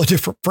couple of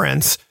different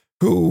friends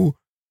who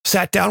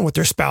sat down with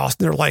their spouse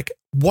and they're like,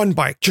 one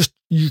bike,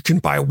 you can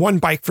buy one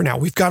bike for now.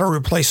 We've got to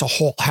replace a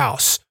whole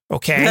house.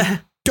 Okay.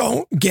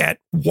 Don't get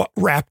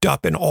wrapped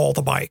up in all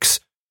the bikes.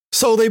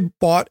 So they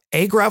bought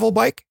a gravel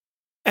bike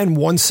and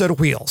one set of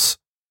wheels.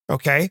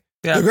 Okay.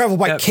 Yep, the gravel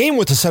bike came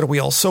with a set of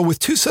wheels. So with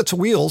two sets of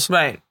wheels,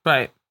 right.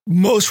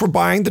 Most were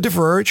buying the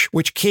Diverge,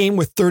 which came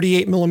with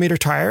 38 millimeter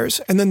tires.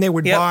 And then they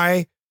would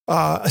buy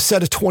a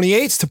set of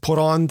 28s to put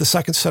on the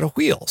second set of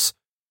wheels.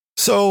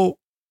 So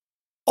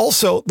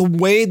also the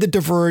way the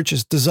Diverge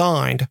is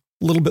designed, a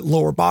little bit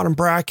lower bottom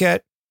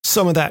bracket,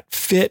 some of that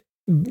fit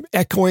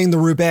echoing the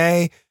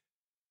Roubaix,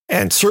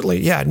 and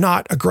certainly,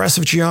 not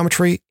aggressive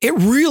geometry. It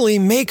really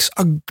makes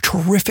a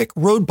terrific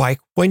road bike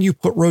when you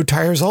put road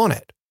tires on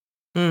it.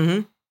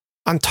 Mm-hmm.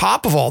 On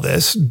top of all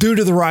this, due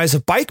to the rise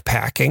of bike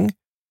packing,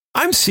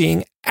 I'm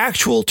seeing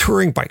actual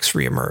touring bikes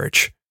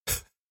reemerge.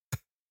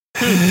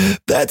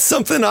 That's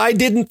something I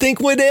didn't think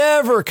would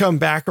ever come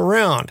back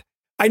around.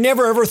 I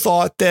never ever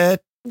thought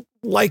that,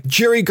 like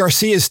Jerry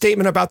Garcia's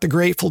statement about the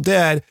Grateful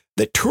Dead,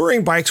 that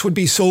touring bikes would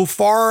be so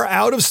far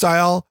out of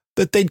style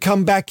that they'd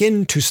come back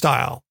into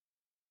style.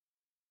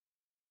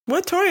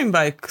 What touring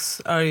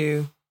bikes are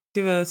you?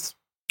 Give us.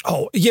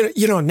 Oh,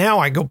 now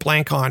I go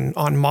blank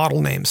on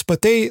model names,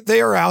 but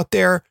they are out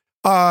there.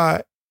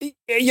 And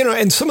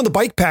some of the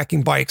bike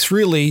packing bikes,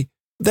 really,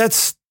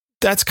 that's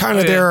kind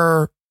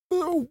of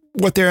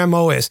what their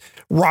MO is.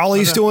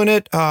 Raleigh's doing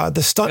it. The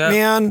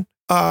Stuntman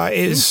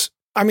is,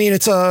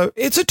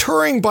 it's a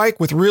touring bike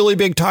with really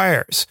big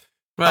tires.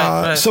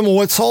 Right. Some of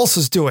what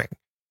Salsa's doing,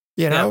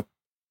 know?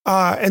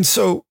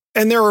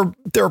 And there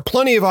are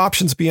plenty of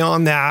options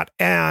beyond that.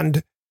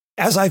 And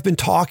as I've been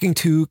talking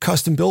to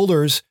custom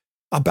builders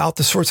about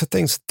the sorts of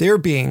things they're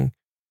being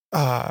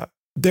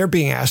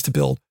asked to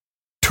build,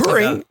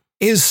 touring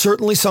is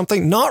certainly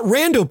something, not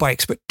rando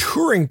bikes, but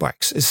touring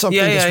bikes is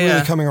something that's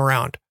really coming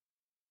around.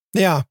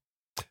 Yeah.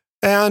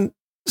 And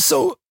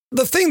so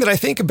the thing that I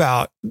think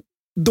about,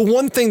 the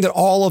one thing that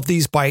all of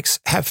these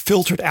bikes have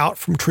filtered out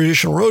from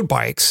traditional road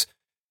bikes,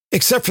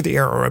 except for the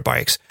aero road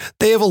bikes,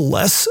 they have a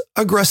less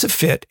aggressive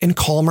fit and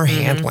calmer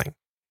handling.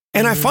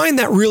 And I find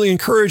that really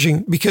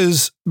encouraging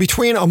because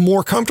between a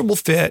more comfortable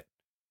fit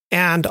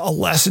and a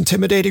less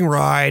intimidating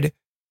ride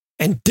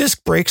and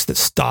disc brakes that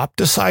stop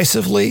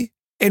decisively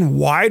and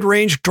wide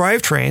range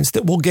drivetrains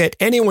that will get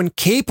anyone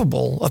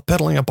capable of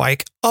pedaling a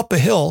bike up a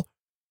hill,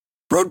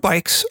 road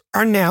bikes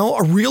are now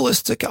a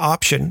realistic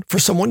option for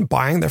someone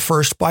buying their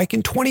first bike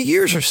in 20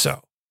 years or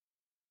so.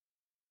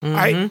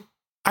 I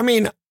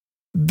mean,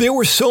 there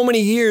were so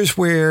many years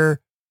where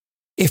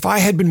if I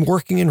had been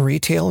working in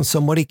retail and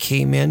somebody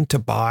came in to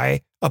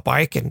buy a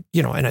bike and,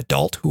 an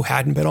adult who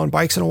hadn't been on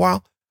bikes in a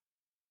while,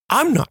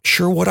 I'm not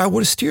sure what I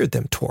would have steered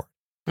them toward.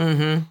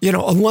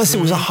 Unless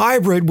it was a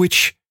hybrid,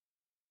 which,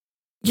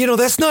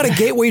 that's not a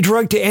gateway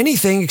drug to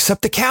anything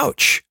except the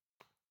couch.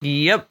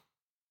 Yep.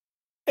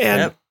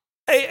 And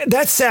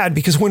that's sad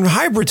because when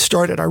hybrids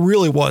started, I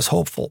really was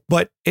hopeful,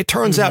 but it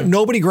turns out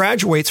nobody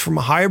graduates from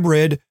a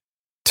hybrid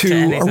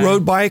to a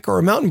road bike or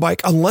a mountain bike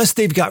unless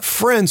they've got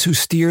friends who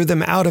steer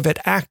them out of it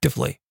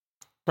actively.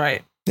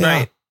 Right. Yeah.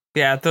 Right.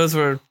 Yeah. Those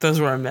were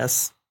a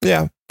miss.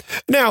 Yeah.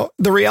 Now,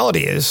 the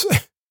reality is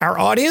our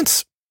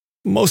audience,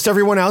 most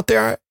everyone out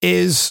there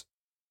is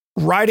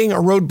riding a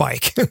road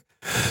bike.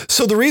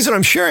 So the reason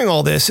I'm sharing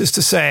all this is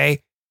to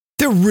say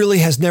there really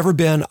has never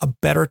been a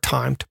better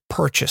time to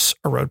purchase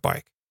a road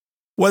bike.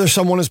 Whether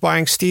someone is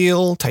buying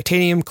steel,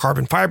 titanium,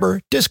 carbon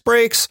fiber, disc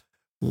brakes,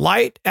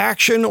 light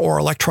action or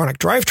electronic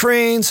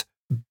drivetrains,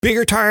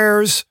 bigger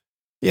tires,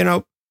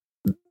 when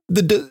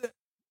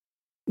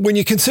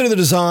you consider the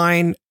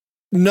design,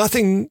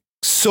 nothing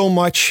so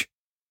much.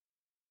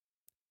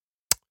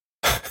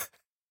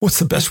 What's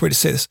the best way to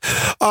say this?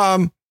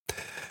 To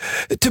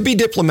be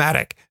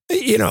diplomatic,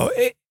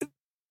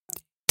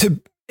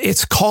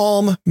 it's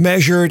calm,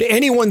 measured.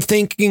 Anyone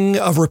thinking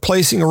of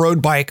replacing a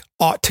road bike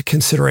ought to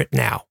consider it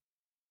now.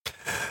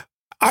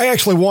 I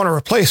actually want to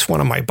replace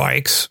one of my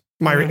bikes,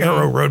 my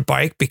aero road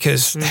bike,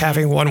 because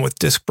having one with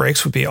disc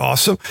brakes would be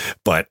awesome.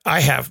 But I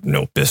have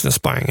no business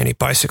buying any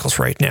bicycles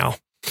right now.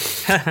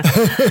 But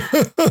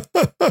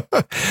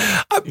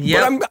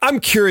I'm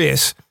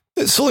curious,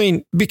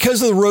 Selene,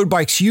 because of the road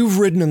bikes you've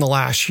ridden in the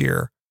last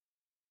year,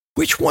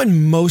 which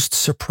one most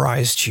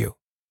surprised you?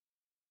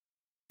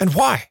 And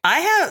why?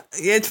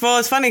 It's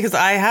funny because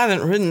I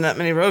haven't ridden that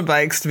many road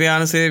bikes, to be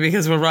honest with you,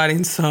 because we're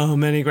riding so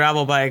many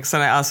gravel bikes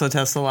and I also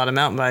test a lot of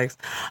mountain bikes.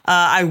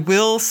 I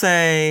will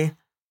say,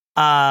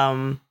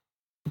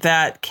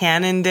 that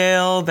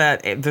Cannondale,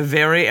 the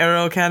very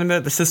aero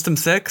Cannondale, the System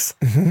 6,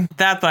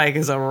 that bike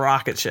is a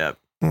rocket ship.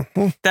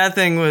 That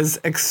thing was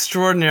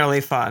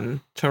extraordinarily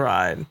fun to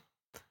ride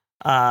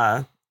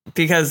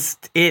because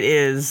it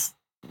is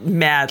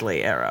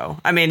madly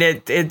aero. I mean,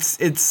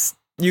 it's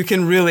you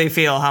can really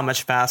feel how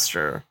much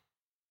faster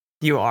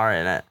you are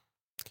in it.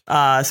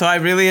 So I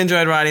really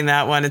enjoyed riding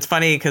that one. It's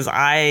funny because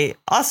I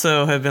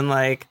also have been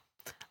like,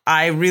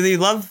 I really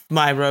love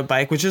my road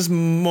bike, which is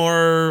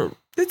more,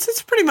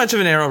 it's pretty much of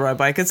an aero road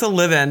bike. It's a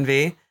Live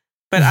Envy,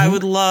 but I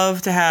would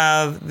love to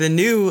have the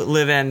new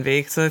Live Envy,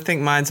 because I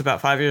think mine's about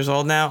 5 years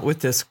old now, with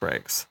disc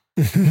brakes.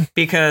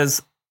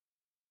 Because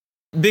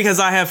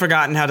I have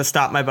forgotten how to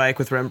stop my bike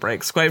with rim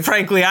brakes. Quite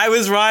frankly, I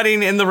was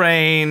riding in the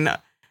rain.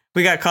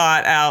 We got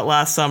caught out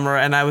last summer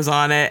and I was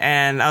on it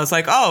and I was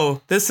like,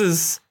 oh, this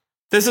is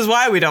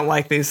why we don't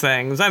like these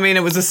things. I mean,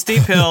 it was a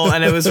steep hill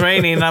and it was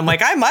raining and I'm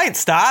like, I might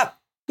stop.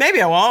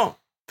 Maybe I won't.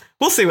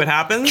 We'll see what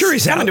happens.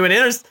 Curious come into an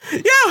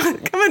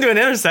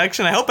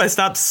intersection. I hope I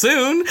stop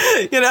soon.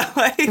 You know,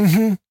 like,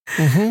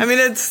 I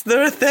mean,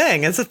 they're a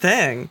thing. It's a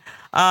thing.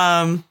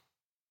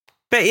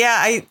 But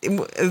yeah,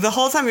 the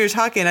whole time you were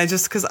talking,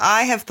 because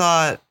I have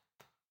thought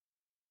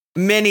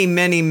many,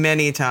 many,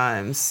 many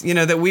times, you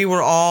know, that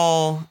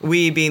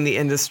we being the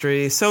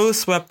industry, so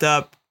swept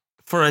up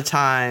for a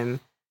time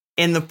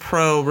in the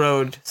pro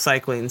road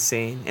cycling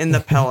scene, in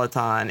the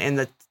Peloton, in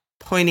the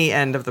pointy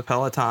end of the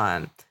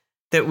Peloton,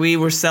 that we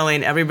were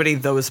selling everybody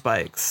those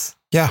bikes.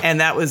 Yeah. And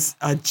that was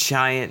a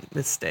giant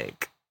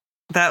mistake.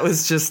 That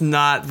was just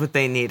not what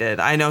they needed.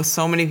 I know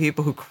so many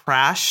people who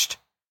crashed,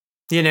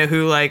 you know,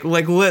 who like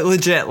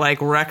legit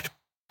like wrecked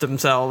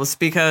themselves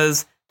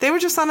because they were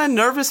just on a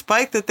nervous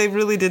bike that they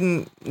really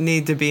didn't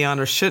need to be on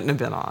or shouldn't have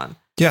been on.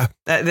 Yeah.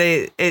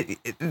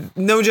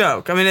 No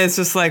joke. I mean, it's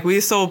just like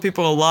we sold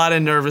people a lot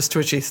of nervous,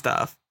 twitchy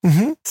stuff.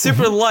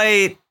 Super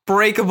light,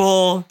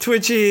 breakable,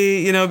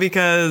 twitchy, you know,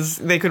 because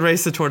they could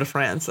race the Tour de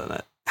France in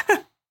it.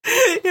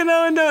 You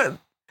know,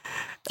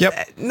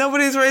 and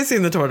nobody's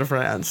racing the Tour de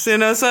France, you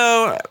know,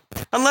 so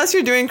unless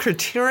you're doing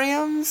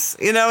criteriums,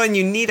 you know, and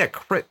you need a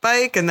crit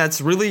bike and that's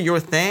really your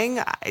thing,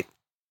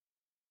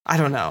 I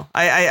don't know.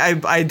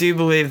 I do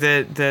believe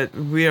that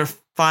we are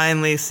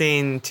finally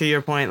seeing, to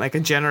your point, like a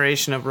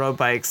generation of road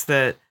bikes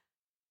that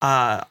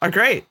are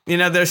great. You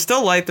know, they're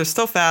still light, they're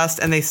still fast,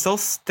 and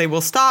they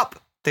will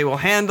stop, they will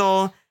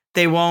handle,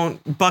 they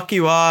won't buck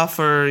you off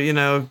or, you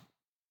know,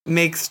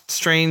 make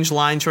strange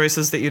line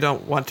choices that you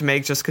don't want to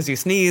make just because you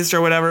sneezed or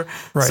whatever.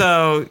 Right.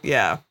 So,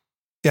 yeah.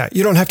 Yeah,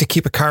 you don't have to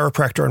keep a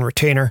chiropractor on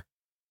retainer.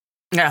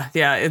 Yeah,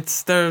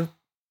 it's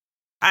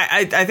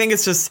I think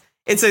it's just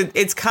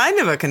it's kind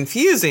of a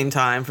confusing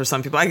time for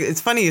some people.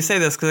 It's funny you say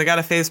this because I got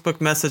a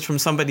Facebook message from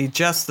somebody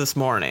just this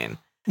morning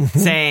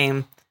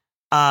saying,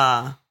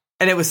 and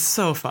it was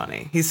so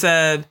funny. He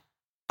said,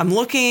 I'm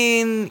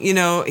looking, you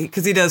know,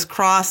 because he does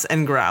cross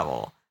and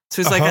gravel.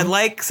 So he's like, I'd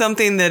like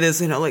something that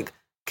is, you know, like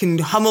can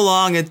hum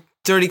along at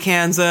Dirty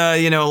Kansas,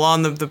 you know,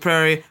 along the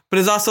prairie, but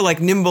is also like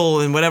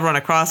nimble and whatever on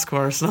a cross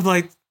course. And I'm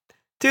like,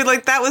 dude,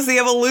 like that was the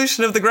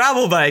evolution of the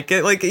gravel bike.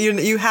 Like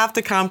you have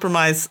to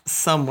compromise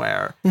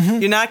somewhere.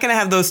 You're not going to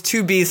have those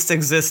two beasts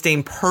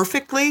existing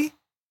perfectly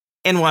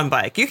in one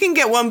bike. You can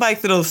get one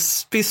bike that'll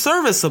be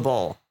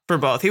serviceable for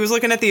both. He was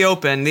looking at the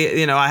Open.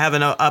 You know, I have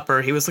an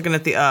upper. He was looking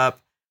at the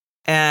up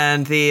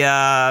and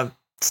the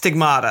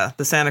Stigmata,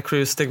 the Santa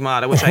Cruz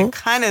Stigmata, which I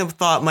kind of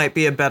thought might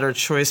be a better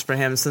choice for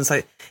him since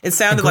it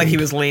sounded like he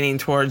was leaning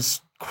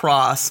towards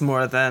cross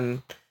more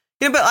than.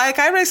 Yeah, but like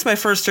I raced my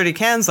first Dirty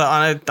Kansas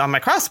on my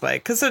cross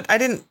bike because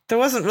there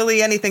wasn't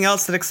really anything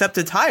else that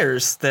accepted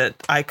tires that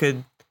I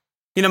could,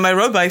 you know, my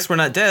road bikes were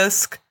not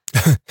disc.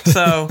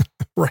 So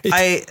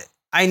right.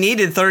 I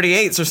needed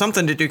 38s or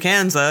something to do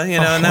Kansas, you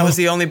know, and that was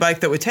the only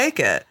bike that would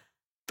take it.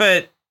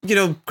 But, you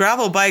know,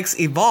 gravel bikes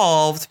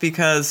evolved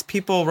because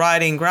people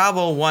riding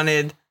gravel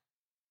wanted,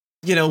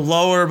 you know,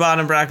 lower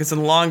bottom brackets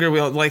and longer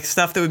wheel, like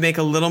stuff that would make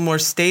a little more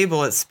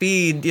stable at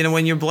speed, you know,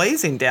 when you're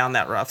blazing down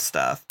that rough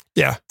stuff.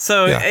 Yeah.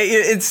 So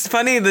it's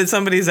funny that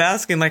somebody's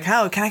asking, like,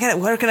 how can I get it?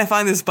 Where can I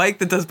find this bike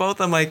that does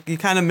both? I'm like, you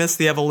kind of miss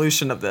the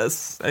evolution of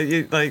this.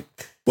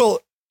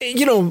 Well,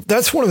 you know,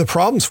 that's one of the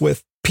problems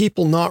with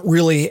people not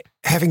really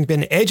having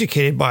been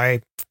educated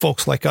by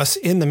folks like us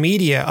in the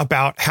media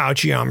about how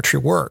geometry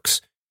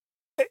works.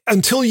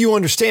 Until you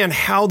understand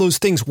how those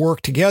things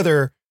work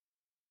together,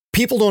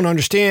 people don't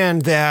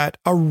understand that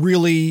a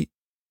really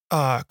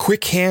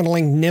quick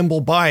handling, nimble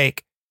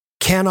bike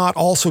cannot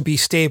also be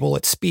stable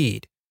at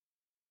speed.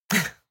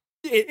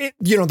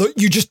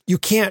 You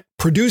can't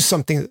produce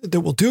something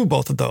that will do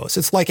both of those.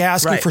 It's like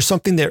asking for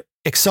something that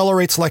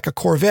accelerates like a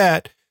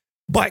Corvette,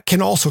 but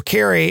can also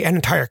carry an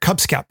entire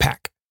Cub Scout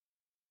pack.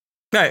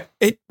 Right.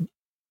 They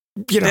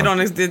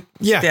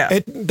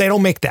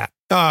don't make that.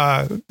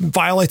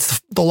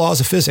 Violates the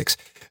laws of physics.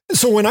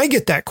 So when I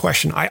get that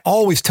question, I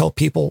always tell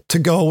people to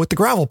go with the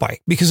gravel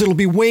bike because it'll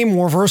be way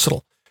more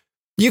versatile.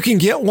 You can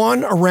get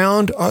one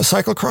around a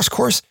cyclocross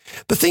course.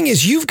 The thing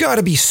is, you've got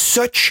to be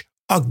such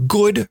a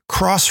good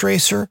cross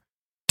racer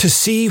to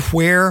see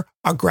where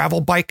a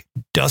gravel bike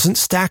doesn't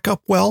stack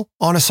up well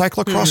on a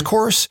cyclocross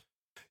course,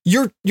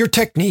 your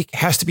technique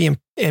has to be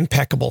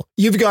impeccable.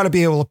 You've got to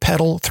be able to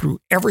pedal through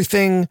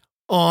everything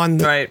on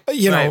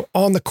the,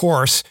 on the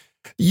course.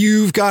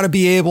 You've got to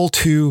be able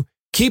to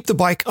keep the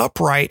bike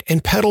upright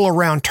and pedal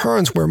around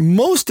turns where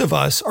most of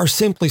us are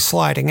simply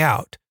sliding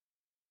out.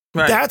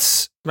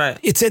 It's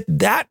at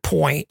that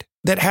point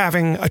that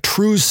having a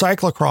true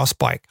cyclocross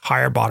bike,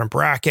 higher bottom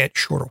bracket,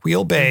 shorter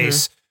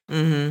wheelbase,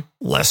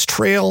 less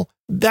trail,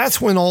 that's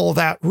when all of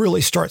that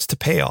really starts to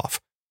pay off.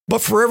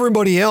 But for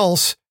everybody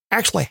else,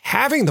 actually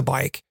having the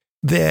bike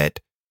that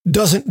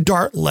doesn't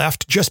dart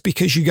left just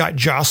because you got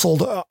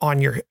jostled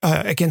on your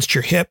against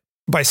your hip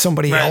by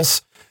somebody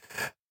else.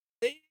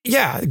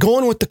 Yeah,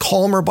 going with the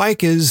calmer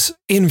bike is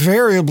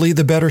invariably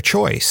the better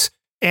choice.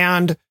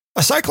 And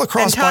a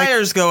cyclocross and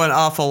tires go an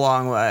awful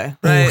long way,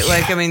 right? Ooh,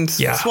 like, I mean,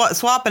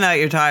 swapping out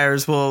your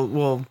tires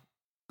will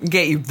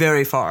get you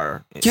very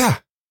far. Yeah.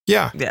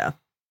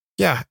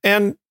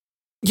 And,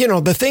 you know,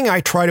 the thing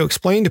I try to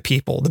explain to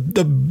people,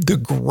 the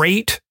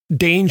great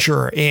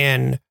danger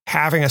in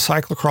having a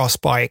cyclocross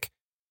bike,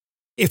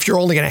 if you're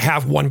only going to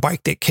have one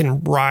bike that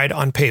can ride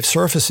on paved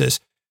surfaces,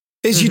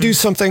 is you do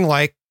something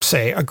like,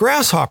 say, a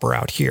grasshopper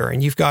out here,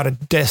 and you've got a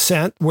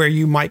descent where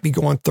you might be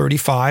going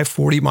 35,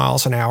 40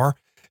 miles an hour.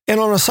 And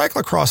on a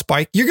cyclocross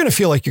bike, you're going to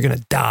feel like you're going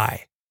to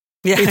die.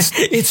 Yeah,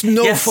 it's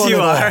no yes, fun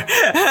you at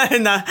are.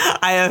 And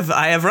I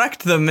have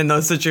wrecked them in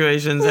those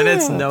situations, and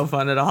it's no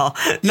fun at all.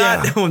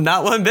 Not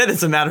one bit,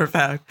 as a matter of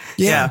fact.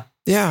 Yeah.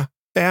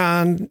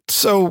 And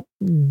so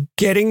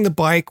getting the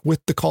bike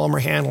with the calmer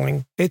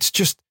handling, it's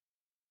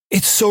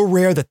so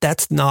rare that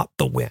that's not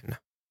the win.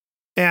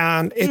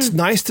 And it's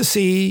nice to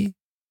see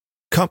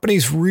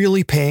companies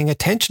really paying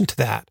attention to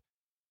that.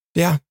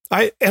 Yeah.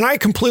 I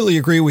completely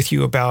agree with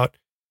you about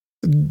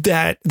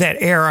that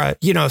era,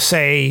 you know,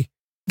 say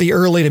the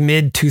early to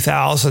mid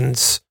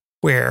 2000s,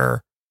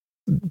 where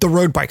the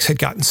road bikes had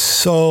gotten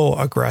so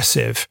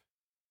aggressive.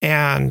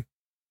 And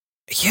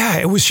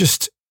it was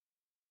just,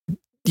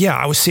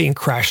 I was seeing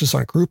crashes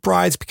on group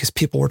rides because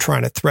people were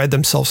trying to thread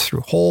themselves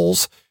through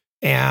holes,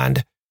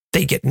 and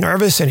they get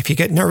nervous. And if you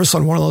get nervous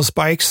on one of those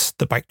bikes,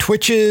 the bike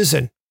twitches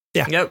and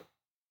you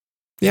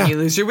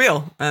lose your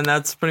wheel. And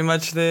that's pretty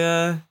much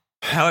the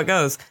how it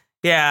goes.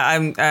 Yeah,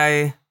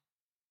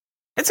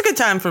 it's a good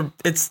time for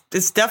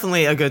it's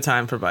definitely a good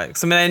time for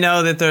bikes. I mean, I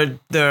know that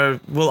there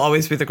will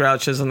always be the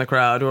grouches in the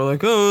crowd who are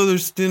like, oh,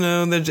 there's, you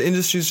know, the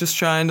industry's just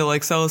trying to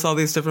like sell us all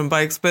these different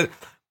bikes. But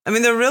I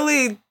mean, they're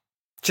really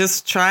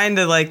just trying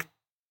to like,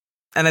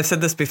 and I've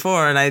said this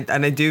before, and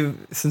I do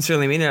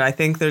sincerely mean it. I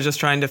think they're just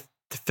trying to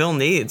fill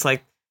needs.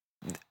 Like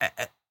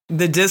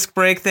the disc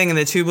brake thing and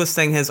the tubeless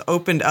thing has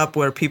opened up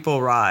where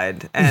people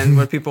ride and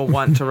where people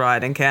want to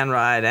ride and can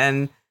ride.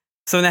 And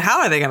so now how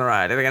are they going to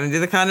ride? Are they going to do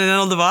the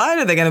Continental Divide?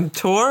 Are they going to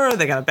tour? Are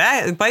they going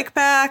to bike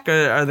pack?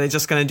 Or are they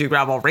just going to do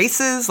gravel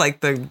races like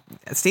the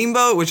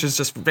Steamboat, which is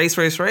just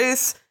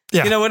race?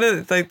 Yeah. You know, what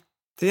is like,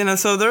 you know,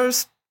 so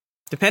there's,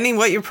 depending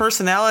what your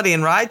personality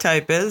and ride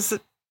type is,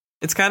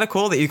 it's kind of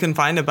cool that you can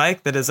find a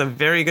bike that is a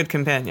very good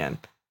companion.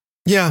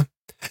 Yeah.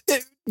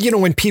 You know,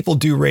 when people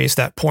do raise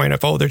that point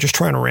of, oh, they're just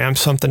trying to ram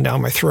something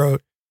down my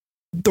throat,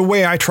 the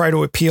way I try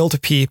to appeal to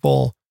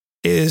people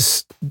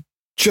is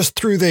just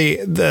through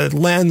the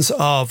lens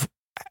of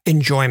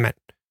enjoyment.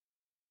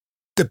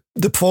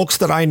 The folks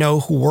that I know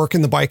who work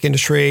in the bike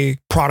industry,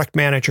 product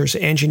managers,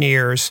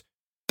 engineers,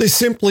 they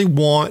simply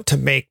want to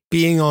make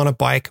being on a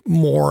bike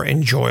more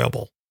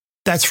enjoyable.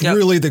 That's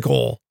really the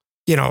goal,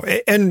 you know,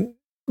 and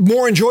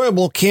more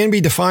enjoyable can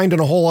be defined in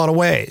a whole lot of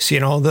ways. You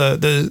know,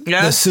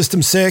 the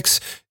System 6,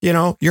 you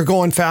know, you're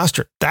going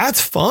faster. That's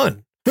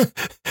fun.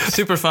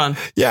 Super fun.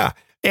 Yeah.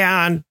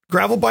 And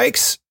gravel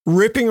bikes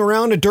ripping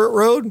around a dirt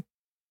road.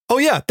 Oh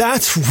yeah,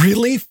 that's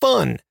really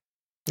fun.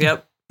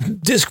 Yep.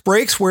 Disc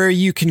brakes where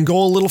you can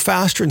go a little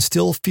faster and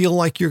still feel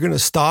like you're going to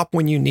stop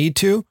when you need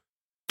to.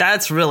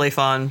 That's really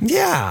fun.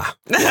 Yeah.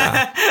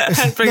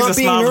 It brings a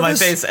smile to my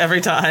face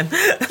every time.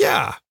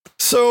 Yeah.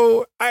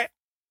 So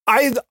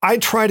I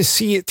try to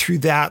see it through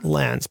that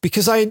lens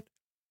because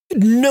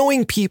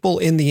knowing people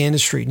in the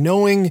industry,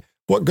 knowing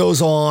what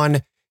goes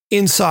on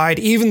inside,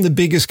 even the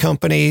biggest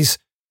companies,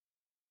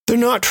 they're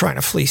not trying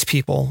to fleece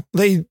people.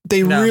 They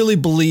really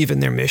believe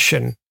in their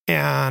mission.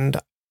 And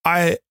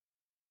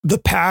the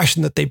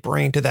passion that they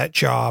bring to that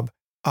job,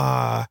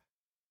 I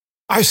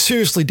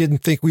seriously didn't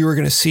think we were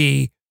going to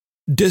see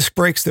disc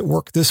brakes that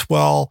work this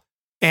well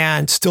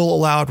and still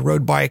allowed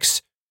road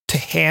bikes to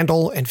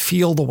handle and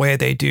feel the way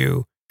they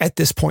do at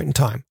this point in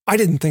time. I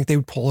didn't think they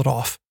would pull it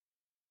off.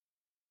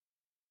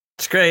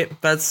 It's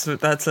great. That is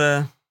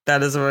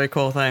a very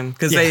cool thing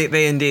because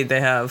they indeed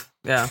have.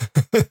 Yeah.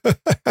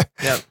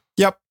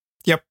 Yep.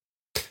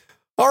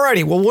 All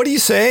righty. Well, what do you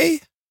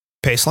say?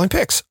 Baseline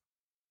picks.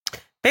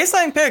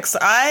 Baseline picks.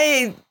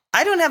 I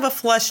don't have a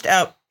fleshed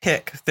out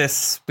pick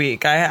this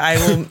week.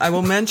 I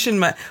will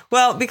mention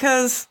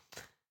because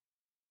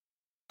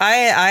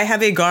I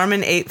have a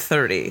Garmin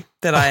 830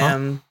 that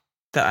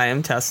I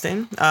am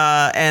testing.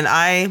 And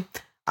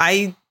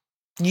I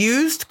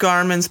used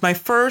Garmin's, my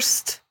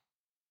first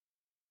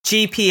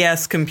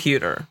GPS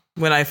computer,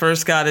 when I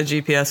first got a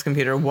GPS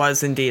computer,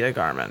 was indeed a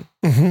Garmin.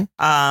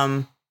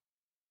 Mm-hmm.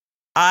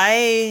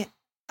 I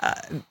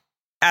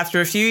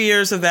after a few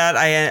years of that,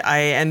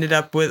 I ended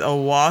up with a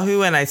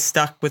Wahoo, and I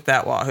stuck with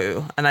that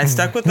Wahoo. And I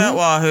stuck with that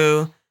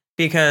Wahoo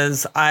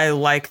because I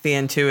like the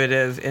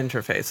intuitive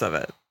interface of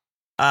it.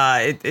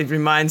 It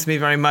reminds me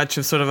very much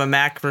of sort of a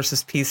Mac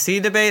versus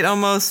PC debate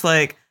almost.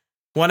 Like,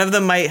 one of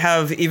them might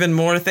have even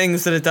more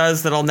things that it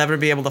does that I'll never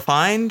be able to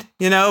find,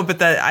 but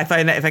that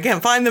if I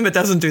can't find them, it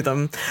doesn't do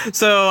them.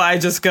 So I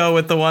just go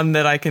with the one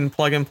that I can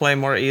plug and play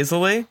more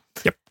easily.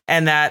 Yep.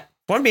 And that,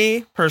 for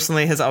me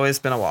personally, has always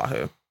been a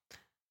Wahoo.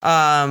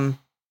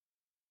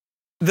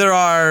 There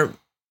are,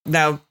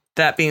 now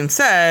that being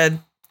said,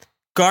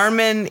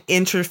 Garmin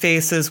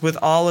interfaces with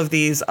all of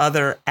these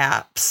other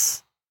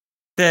apps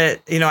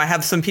that, I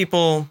have some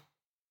people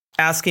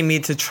asking me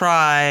to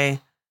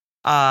try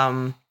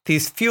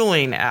these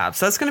fueling apps.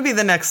 That's going to be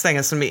the next thing.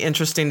 It's going to be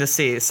interesting to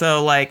see.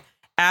 So, like,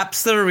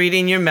 apps that are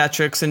reading your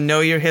metrics and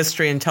know your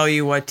history and tell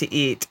you what to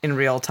eat in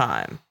real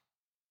time.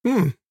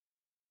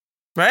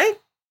 Right?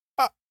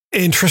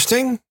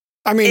 Interesting.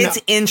 I mean,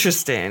 it's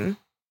interesting.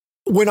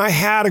 When I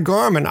had a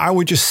Garmin, I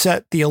would just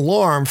set the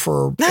alarm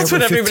for. That's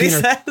what everybody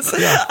says.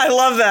 Yeah. I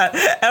love that.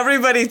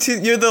 Everybody,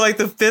 you're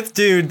the fifth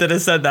dude that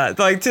has said that.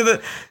 Like, to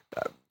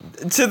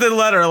the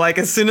letter. Like,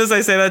 as soon as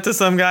I say that to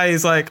some guy,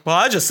 he's like, "Well,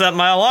 I just set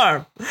my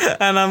alarm,"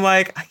 and I'm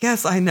like,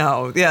 "Yes, I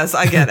know. Yes,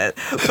 I get it."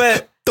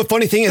 But the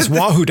funny thing is,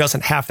 Wahoo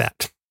doesn't have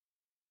that.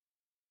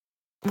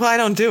 Well, I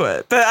don't do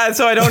it, but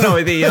so I don't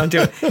know that you don't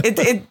do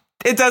it.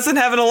 It doesn't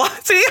have an alarm.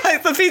 See,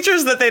 the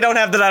features that they don't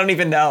have that I don't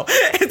even know.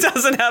 It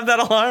doesn't have that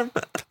alarm.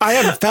 I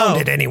haven't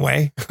found it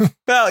anyway.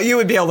 Well, you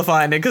would be able to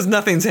find it because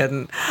nothing's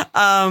hidden.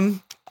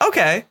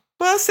 Okay.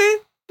 Well, see,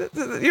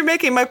 you're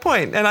making my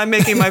point, and I'm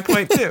making my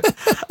point too.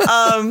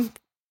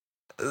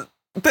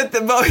 But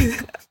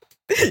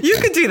you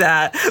could do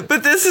that.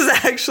 But this is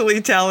actually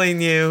telling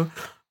you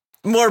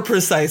more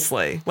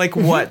precisely, like,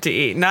 what to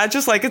eat. Not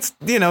just like it's,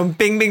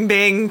 bing, bing,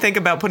 bing, think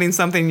about putting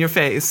something in your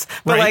face.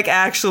 But like,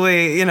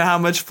 actually, how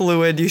much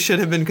fluid you should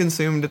have been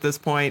consumed at this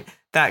point.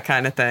 That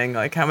kind of thing.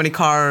 Like, how many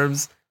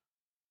carbs.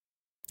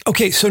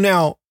 Okay, so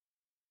now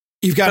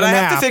you've got I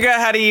have to figure out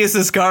how to use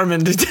this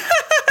Garmin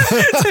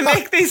to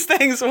make these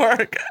things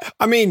work.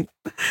 I mean,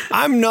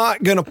 I'm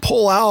not going to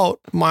pull out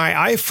my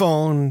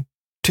iPhone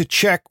to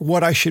check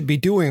what I should be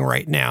doing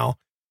right now.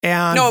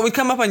 And no, it would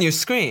come up on your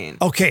screen.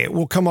 Okay, it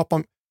will come up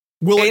on.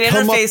 Will it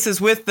interfaces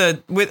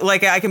with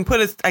like I can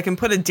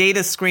put a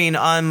data screen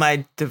on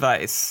my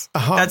device.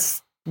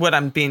 That's what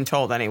I'm being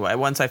told anyway.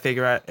 Once I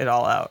figure it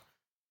all out.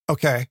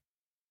 Okay.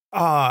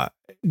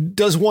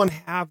 Does one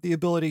have the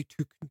ability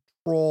to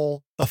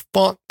control the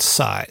font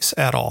size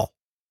at all?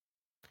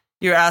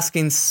 You're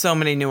asking so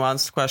many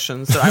nuanced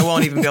questions that I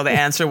won't even be able to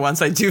answer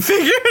once I do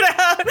figure it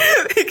out,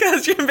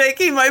 because you're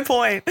making my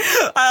point.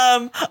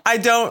 I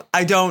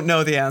don't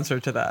know the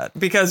answer to that,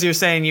 because you're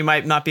saying you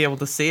might not be able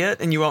to see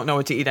it and you won't know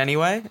what to eat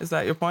anyway. Is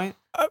that your point?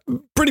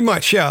 Pretty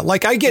much, yeah.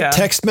 Like, I get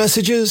text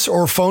messages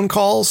or phone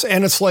calls,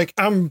 and it's like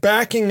I'm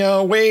backing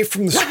away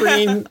from the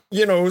screen,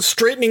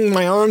 straightening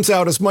my arms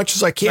out as much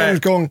as I can,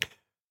 and going,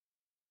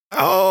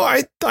 "Oh,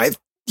 I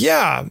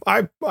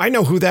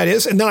know who that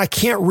is." And then I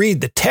can't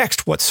read the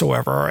text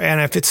whatsoever.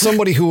 And if it's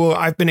somebody who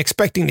I've been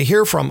expecting to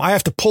hear from, I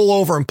have to pull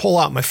over and pull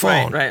out my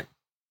phone. Right.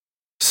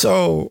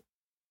 So,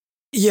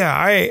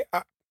 yeah,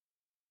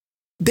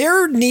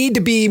 there need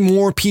to be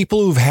more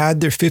people who've had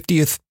their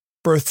 50th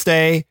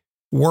birthday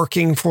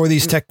working for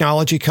these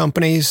technology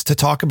companies to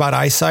talk about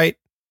eyesight.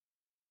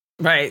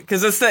 Right.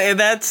 Because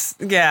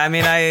I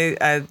mean,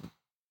 I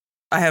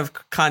have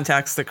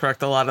contacts that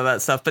correct a lot of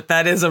that stuff, but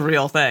that is a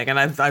real thing. And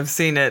I've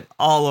seen it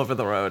all over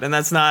the road. And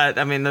that's not,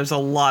 I mean, there's a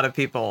lot of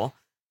people,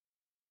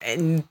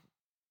 and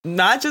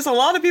not just a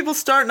lot of people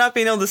start not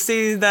being able to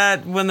see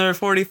that when they're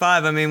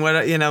 45. I mean, when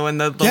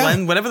the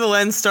lens, whenever the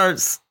lens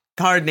starts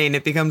hardening,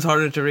 it becomes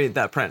harder to read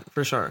that print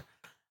for sure.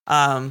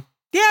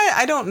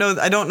 I don't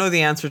know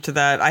the answer to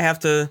that. I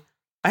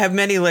have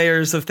many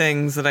layers of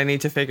things that I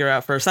need to figure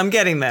out first. I'm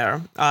getting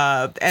there.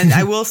 And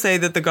I will say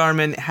that the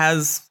Garmin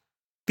has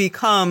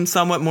become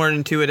somewhat more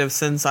intuitive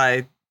since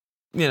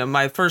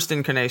my first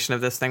incarnation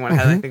of this thing, when I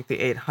had, I think, the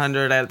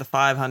 800, I had the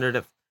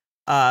 500.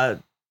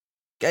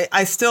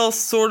 I still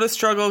sort of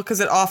struggle because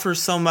it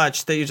offers so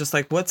much that you're just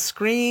like, what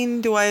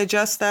screen do I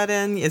adjust that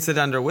in? Is it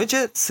under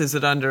widgets? Is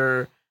it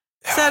under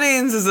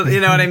settings? Is it, you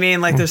know what I mean?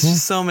 Like, there's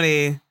just so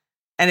many,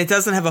 and it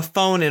doesn't have a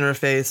phone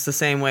interface the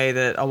same way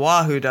that a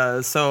Wahoo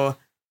does. So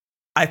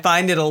I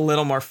find it a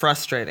little more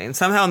frustrating.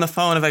 Somehow on the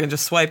phone, if I can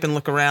just swipe and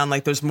look around,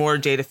 like, there's more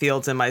data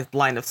fields in my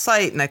line of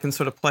sight and I can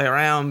sort of play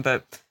around.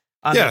 But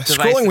on the device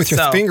scrolling with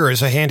itself, your finger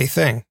is a handy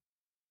thing.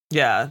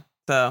 Yeah.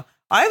 So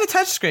I have a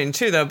touch screen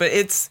too, though, but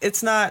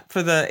it's not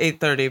for the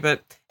 830.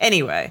 But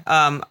anyway,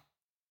 I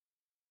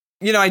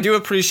do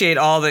appreciate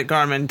all that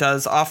Garmin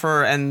does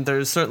offer, and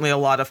there's certainly a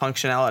lot of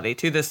functionality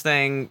to this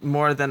thing,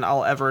 more than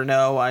I'll ever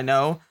know. I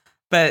know.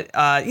 But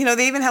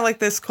they even have like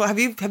this. Have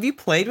you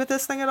played with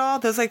this thing at all?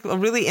 There's like a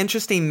really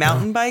interesting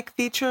mountain bike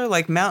feature,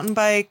 like mountain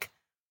bike.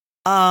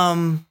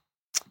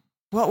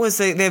 What was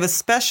it? They have a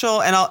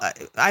special, and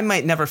I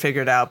might never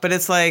figure it out, but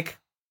it's like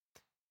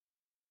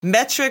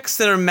metrics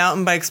that are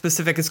mountain bike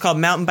specific. It's called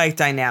mountain bike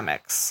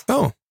dynamics.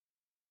 Oh.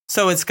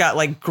 So it's got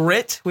like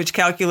grit, which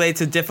calculates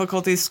a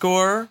difficulty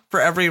score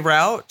for every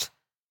route.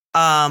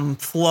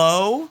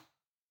 Flow,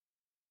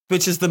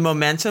 which is the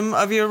momentum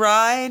of your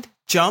ride.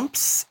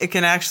 Jumps, it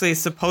can actually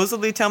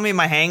supposedly tell me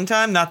my hang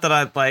time. Not that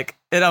I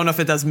don't know if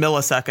it does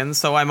milliseconds,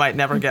 so I might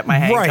never get my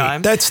hang time.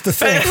 Right, that's the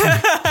thing.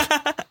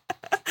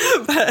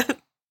 But,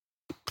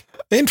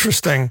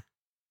 interesting.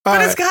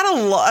 But it's got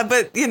a lot,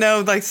 but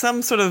like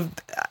some sort of,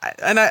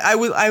 and I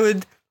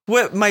would,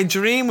 what my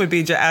dream would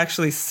be to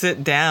actually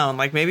sit down.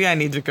 Like maybe I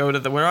need to go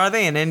to where are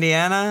they, in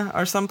Indiana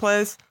or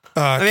someplace?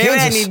 Maybe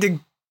Kansas. I need to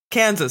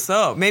Kansas.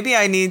 Oh, maybe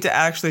I need to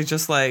actually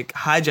just like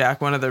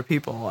hijack one of their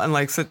people and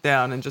like sit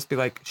down and just be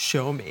like,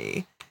 show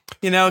me,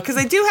 because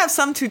they do have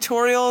some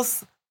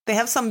tutorials. They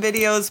have some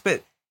videos,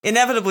 but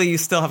inevitably you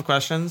still have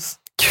questions,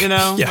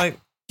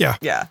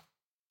 Yeah.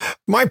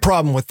 My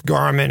problem with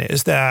Garmin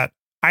is that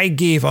I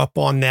gave up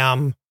on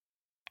them.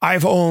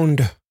 I've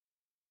owned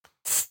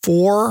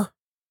 4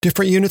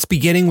 different units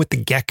beginning with the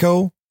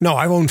Gecko. No,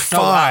 I've owned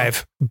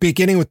 5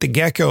 beginning with the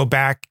Gecko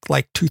back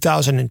like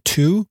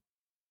 2002.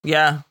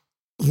 Yeah.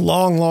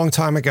 Long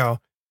time ago.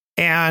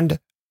 And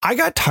I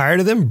got tired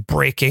of them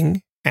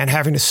breaking and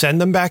having to send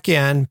them back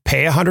in,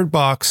 pay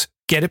 $100,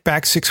 get it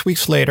back 6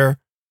 weeks later.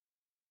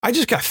 I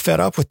just got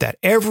fed up with that.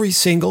 Every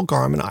single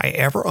Garmin I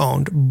ever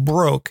owned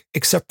broke,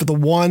 except for the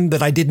one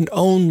that I didn't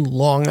own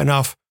long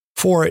enough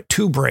for it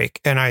to break.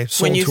 And I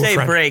sold when you to a say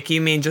friend. break, you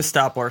mean just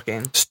stop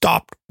working?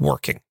 Stopped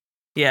working.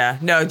 Yeah.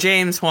 No,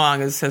 James Huang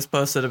has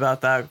posted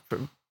about that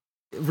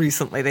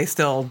recently. They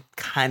still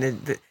kind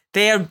of...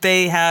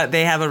 They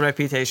have a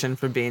reputation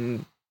for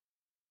being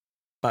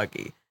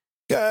buggy,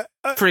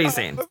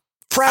 freezing,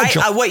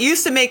 fragile. What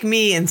used to make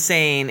me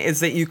insane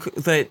is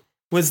that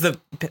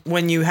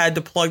when you had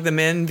to plug them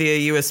in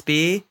via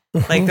USB,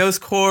 like those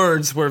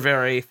cords were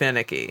very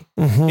finicky.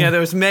 There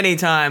was many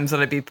times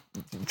that I'd be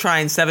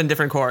trying 7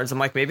 different cords. I'm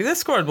like, maybe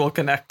this cord will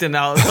connect and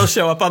it'll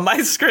show up on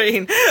my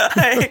screen.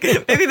 Like,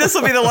 maybe this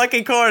will be the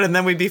lucky cord, and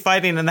then we'd be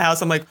fighting in the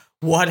house. I'm like,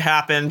 what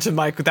happened to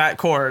that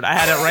cord? I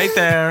had it right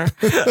there.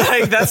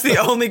 Like, that's the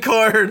only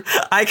cord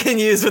I can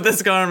use with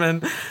this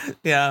Garmin.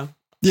 Yeah.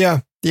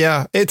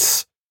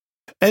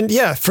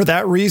 For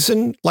that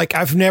reason, like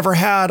I've never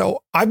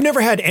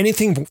had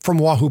anything from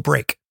Wahoo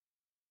break.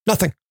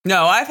 Nothing.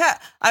 No, I've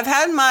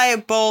had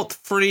my Bolt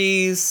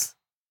freeze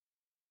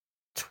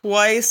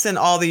twice in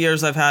all the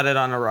years I've had it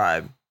on a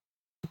ride.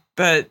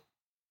 But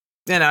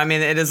I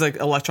mean, it is an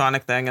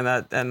electronic thing, and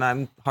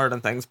I'm hard on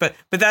things. But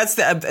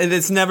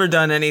it's never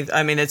done any.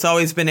 I mean, it's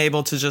always been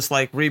able to just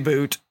like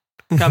reboot,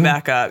 come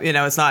back up.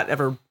 It's not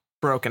ever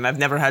broken. I've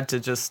never had to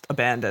just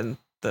abandon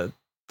the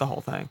whole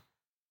thing.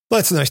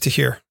 That's nice to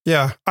hear.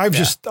 Yeah, I've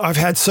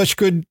had such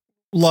good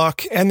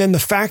luck, and then the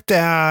fact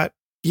that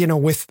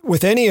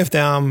with any of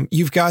them,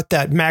 you've got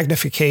that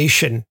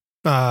magnification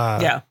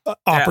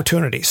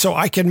opportunity. Yeah. So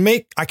I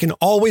can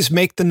always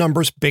make the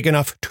numbers big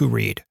enough to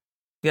read.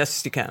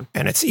 Yes, you can.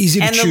 And it's easy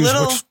to choose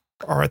which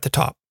are at the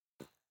top.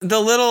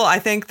 I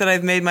think that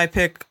I've made my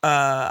pick,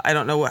 I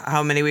don't know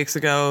how many weeks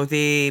ago,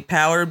 the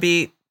Power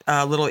Beat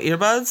little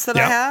earbuds that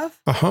I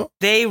have,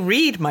 they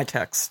read my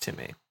text to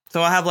me.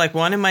 So I'll have like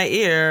one in my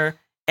ear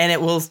and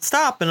it will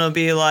stop and it'll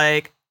be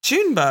like,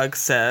 Junebug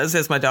says,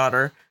 as my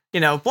daughter,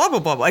 blah, blah,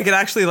 blah. Like it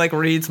actually like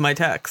reads my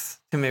text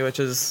to me, which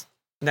is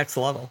next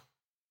level.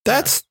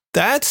 That's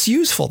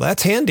useful.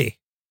 That's handy.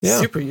 Yeah.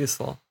 Super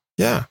useful.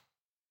 Yeah.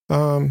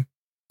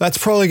 That's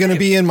probably going to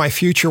be in my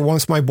future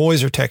once my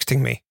boys are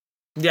texting me.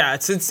 Yeah,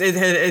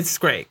 it's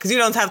great because you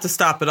don't have to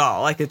stop at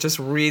all. Like it just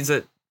reads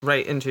it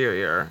right into your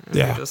ear. And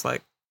you're just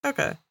like,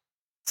 okay,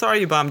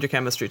 sorry you bombed your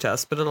chemistry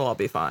test, but it'll all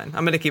be fine.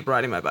 I'm going to keep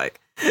riding my bike.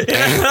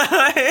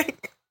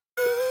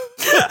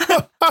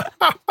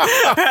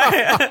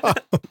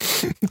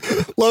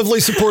 Lovely,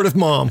 supportive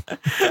mom.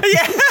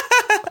 Yeah,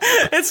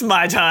 it's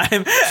my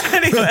time.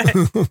 Anyway,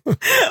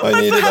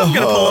 I'm going to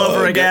pull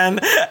over again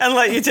and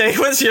let you take.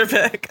 What's your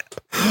pick?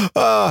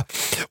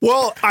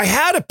 Well, I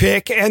had a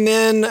pick, and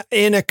then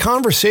in a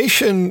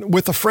conversation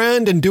with a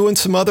friend and doing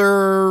some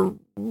other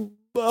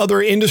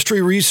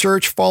industry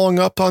research, following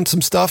up on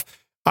some stuff,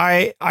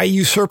 I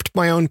usurped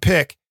my own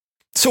pick.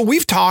 So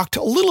we've talked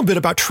a little bit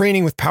about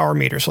training with power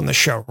meters on the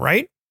show,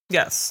 right?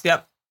 Yes.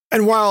 Yep.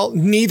 And while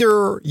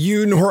neither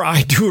you nor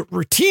I do it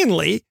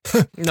routinely,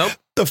 nope.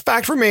 The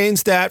fact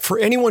remains that for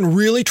anyone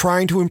really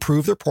trying to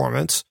improve their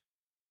performance,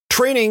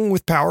 training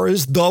with power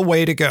is the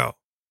way to go.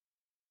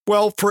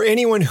 Well, for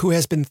anyone who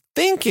has been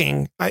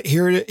thinking,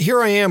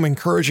 here I am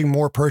encouraging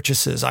more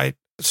purchases. I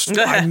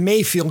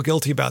may feel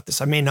guilty about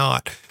this. I may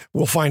not.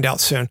 We'll find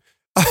out soon.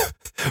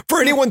 For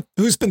anyone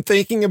who's been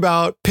thinking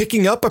about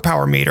picking up a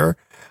power meter,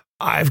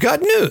 I've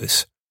got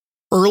news.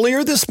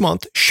 Earlier this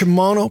month,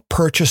 Shimano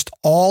purchased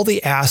all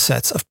the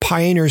assets of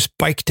Pioneer's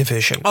bike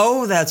division.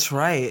 Oh, that's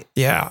right.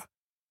 Yeah.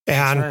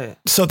 And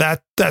so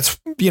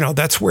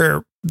that's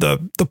where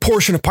the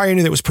portion of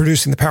Pioneer that was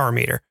producing the power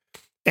meter.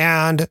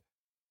 And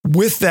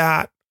with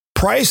that,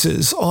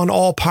 prices on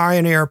all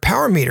Pioneer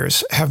power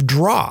meters have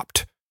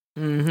dropped.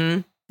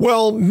 Mm-hmm.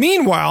 Well,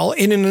 meanwhile,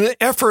 in an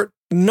effort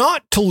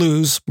not to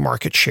lose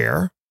market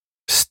share,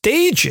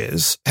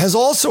 Stages has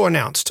also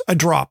announced a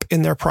drop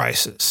in their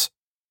prices.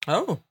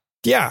 Oh.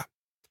 Yeah.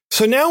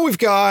 So now we've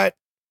got,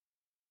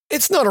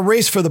 it's not a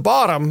race for the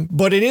bottom,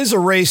 but it is a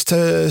race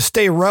to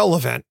stay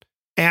relevant.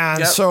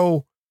 And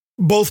so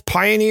both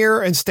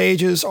Pioneer and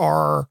Stages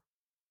are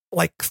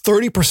like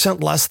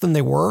 30% less than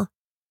they were.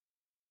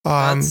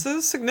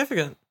 That's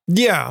significant.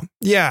 Yeah.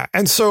 Yeah.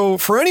 And so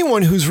for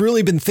anyone who's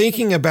really been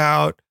thinking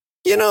about,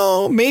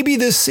 maybe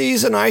this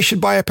season I should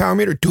buy a power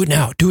meter, do it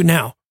now. Do it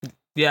now.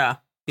 Yeah.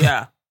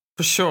 Yeah,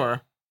 for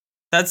sure.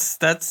 That's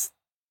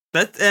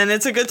and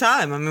it's a good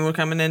time. I mean, we're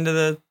coming into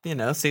the,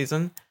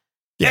 season.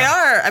 Yeah. They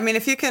are. I mean,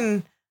 if you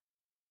can,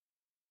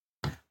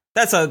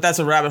 that's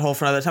a rabbit hole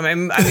for another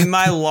time. I mean,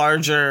 my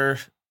larger,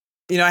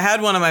 I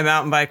had one on my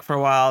mountain bike for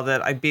a while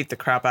that I beat the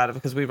crap out of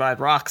because we ride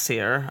rocks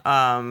here,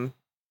 for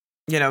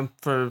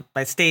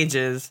my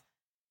Stages.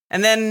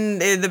 And then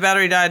the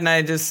battery died and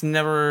I just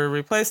never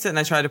replaced it. And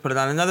I tried to put it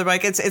on another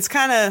bike. It's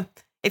kind of,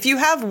 if you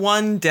have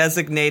one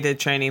designated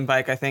training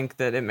bike, I think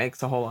that it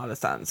makes a whole lot of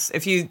sense.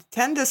 If you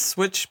tend to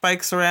switch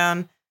bikes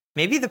around,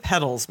 maybe the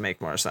pedals make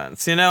more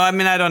sense. I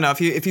mean, I don't know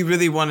if you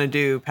really want to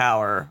do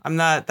power.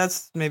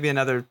 That's maybe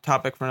another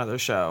topic for another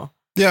show.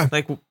 Yeah.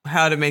 Like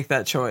how to make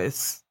that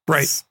choice.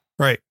 Right.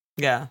 Right.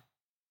 Yeah.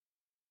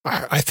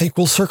 I think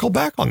we'll circle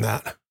back on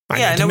that.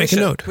 I need to make a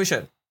note. We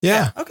should.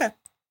 Yeah. Okay.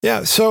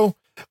 Yeah. So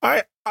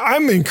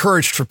I'm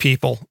encouraged for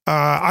people.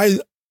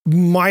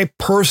 My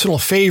personal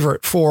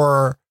favorite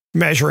for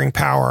measuring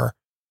power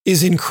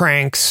is in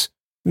cranks,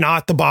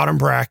 not the bottom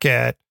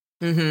bracket,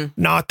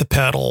 not the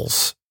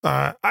pedals.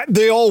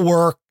 They all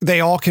work. They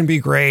all can be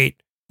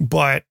great,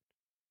 but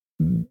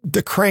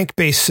the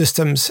crank-based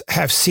systems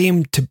have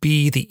seemed to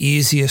be the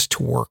easiest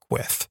to work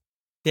with.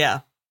 Yeah.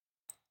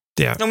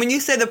 Yeah. And when you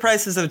say the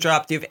prices have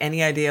dropped, do you have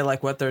any idea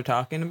like what they're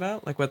talking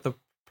about? Like what the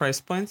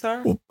price points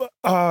are?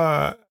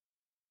 I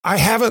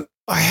haven't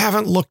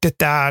looked at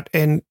that,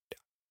 and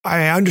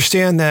I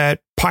understand that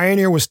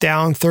Pioneer was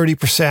down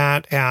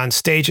 30% and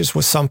Stages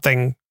was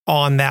something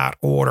on that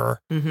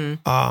order.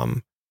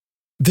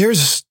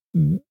 There's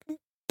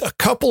a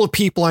couple of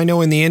people I know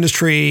in the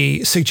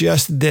industry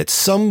suggested that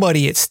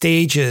somebody at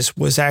Stages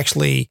was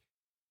actually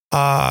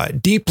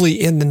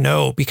deeply in the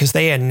know because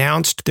they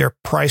announced their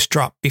price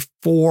drop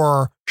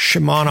before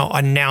Shimano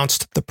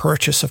announced the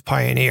purchase of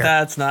Pioneer.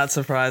 That's not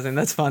surprising.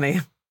 That's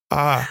funny.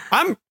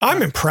 I'm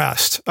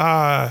impressed.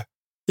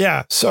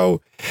 Yeah.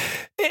 So,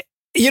 I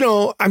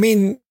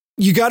mean,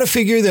 you got to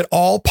figure that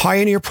all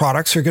Pioneer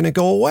products are going to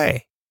go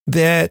away.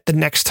 That the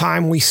next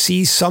time we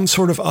see some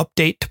sort of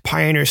update to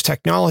Pioneer's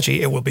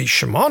technology, it will be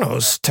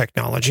Shimano's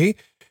technology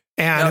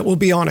and it will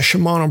be on a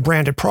Shimano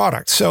branded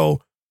product.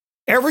 So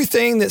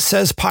everything that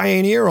says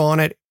Pioneer on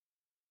it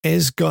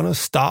is going to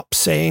stop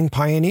saying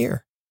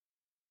Pioneer.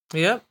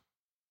 Yep.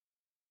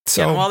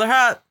 So get them while they're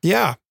hot.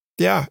 Yeah.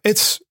 Yeah.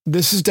 This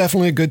is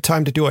definitely a good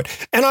time to do it.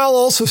 And I'll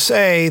also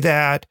say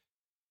that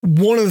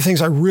one of the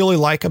things I really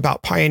like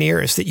about Pioneer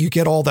is that you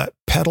get all that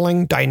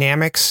pedaling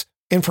dynamics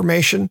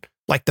information,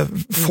 like the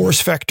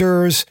force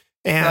vectors,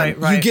 and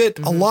you get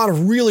a lot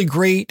of really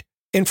great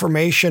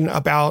information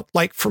about,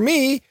 like for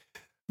me,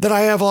 that I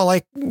have a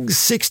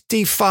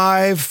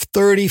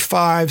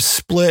 65-35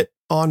 split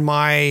on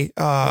my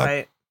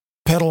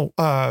pedal.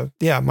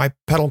 My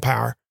pedal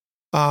power.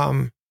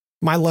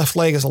 My left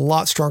leg is a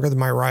lot stronger than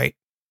my right.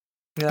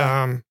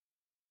 Yeah.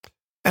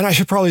 And I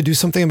should probably do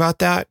something about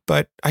that,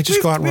 but I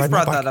just go out and ride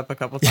my bike. We've brought that up a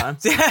couple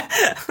times. Yeah.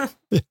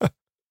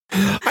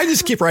 I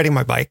just keep riding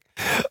my bike.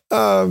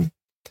 I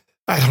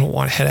don't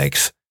want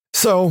headaches.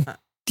 So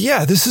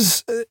this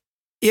is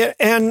it.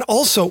 And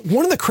also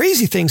one of the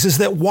crazy things is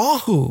that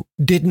Wahoo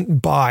didn't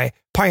buy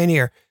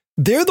Pioneer.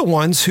 They're the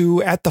ones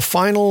who at the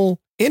final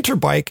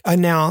Interbike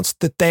announced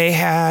that they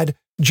had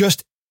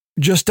just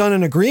done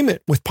an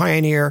agreement with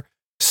Pioneer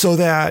so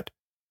that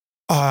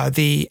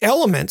the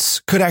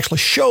elements could actually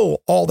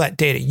show all that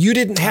data. You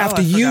didn't have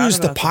to use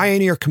the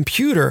Pioneer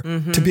computer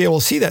to be able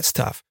to see that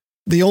stuff.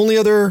 The only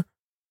other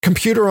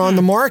computer on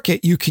the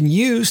market you can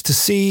use to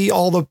see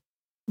all the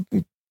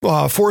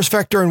force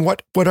vector and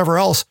whatever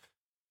else,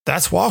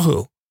 that's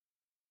Wahoo.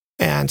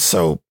 And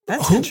so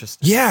that's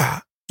interesting. Yeah.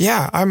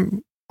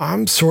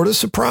 I'm sort of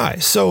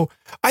surprised. So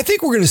I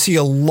think we're going to see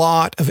a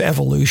lot of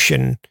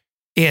evolution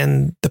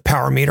in the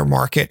power meter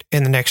market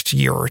in the next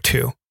year or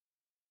two.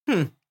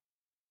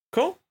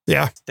 Cool.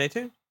 Yeah. Stay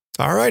tuned.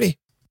 All righty.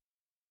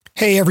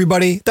 Hey,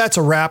 everybody. That's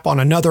a wrap on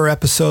another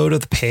episode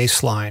of The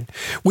Pace Line.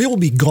 We will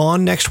be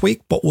gone next week,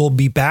 but we'll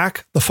be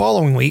back the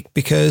following week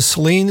because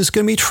Selene is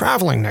going to be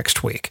traveling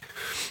next week.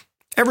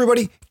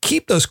 Everybody,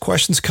 keep those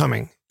questions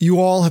coming. You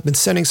all have been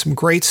sending some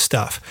great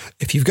stuff.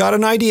 If you've got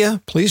an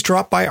idea, please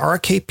drop by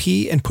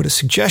RKP and put a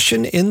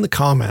suggestion in the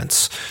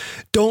comments.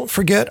 Don't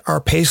forget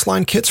our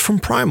Paceline kits from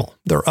Primal.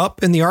 They're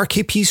up in the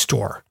RKP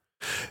store.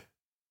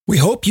 We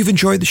hope you've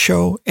enjoyed the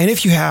show, and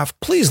if you have,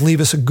 please leave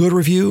us a good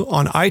review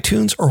on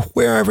iTunes or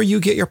wherever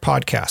you get your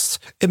podcasts.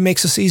 It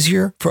makes us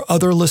easier for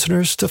other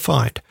listeners to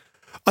find.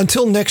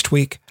 Until next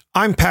week,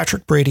 I'm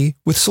Patrick Brady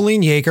with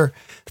Selene Yeager.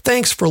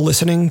 Thanks for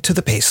listening to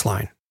The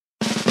Baseline.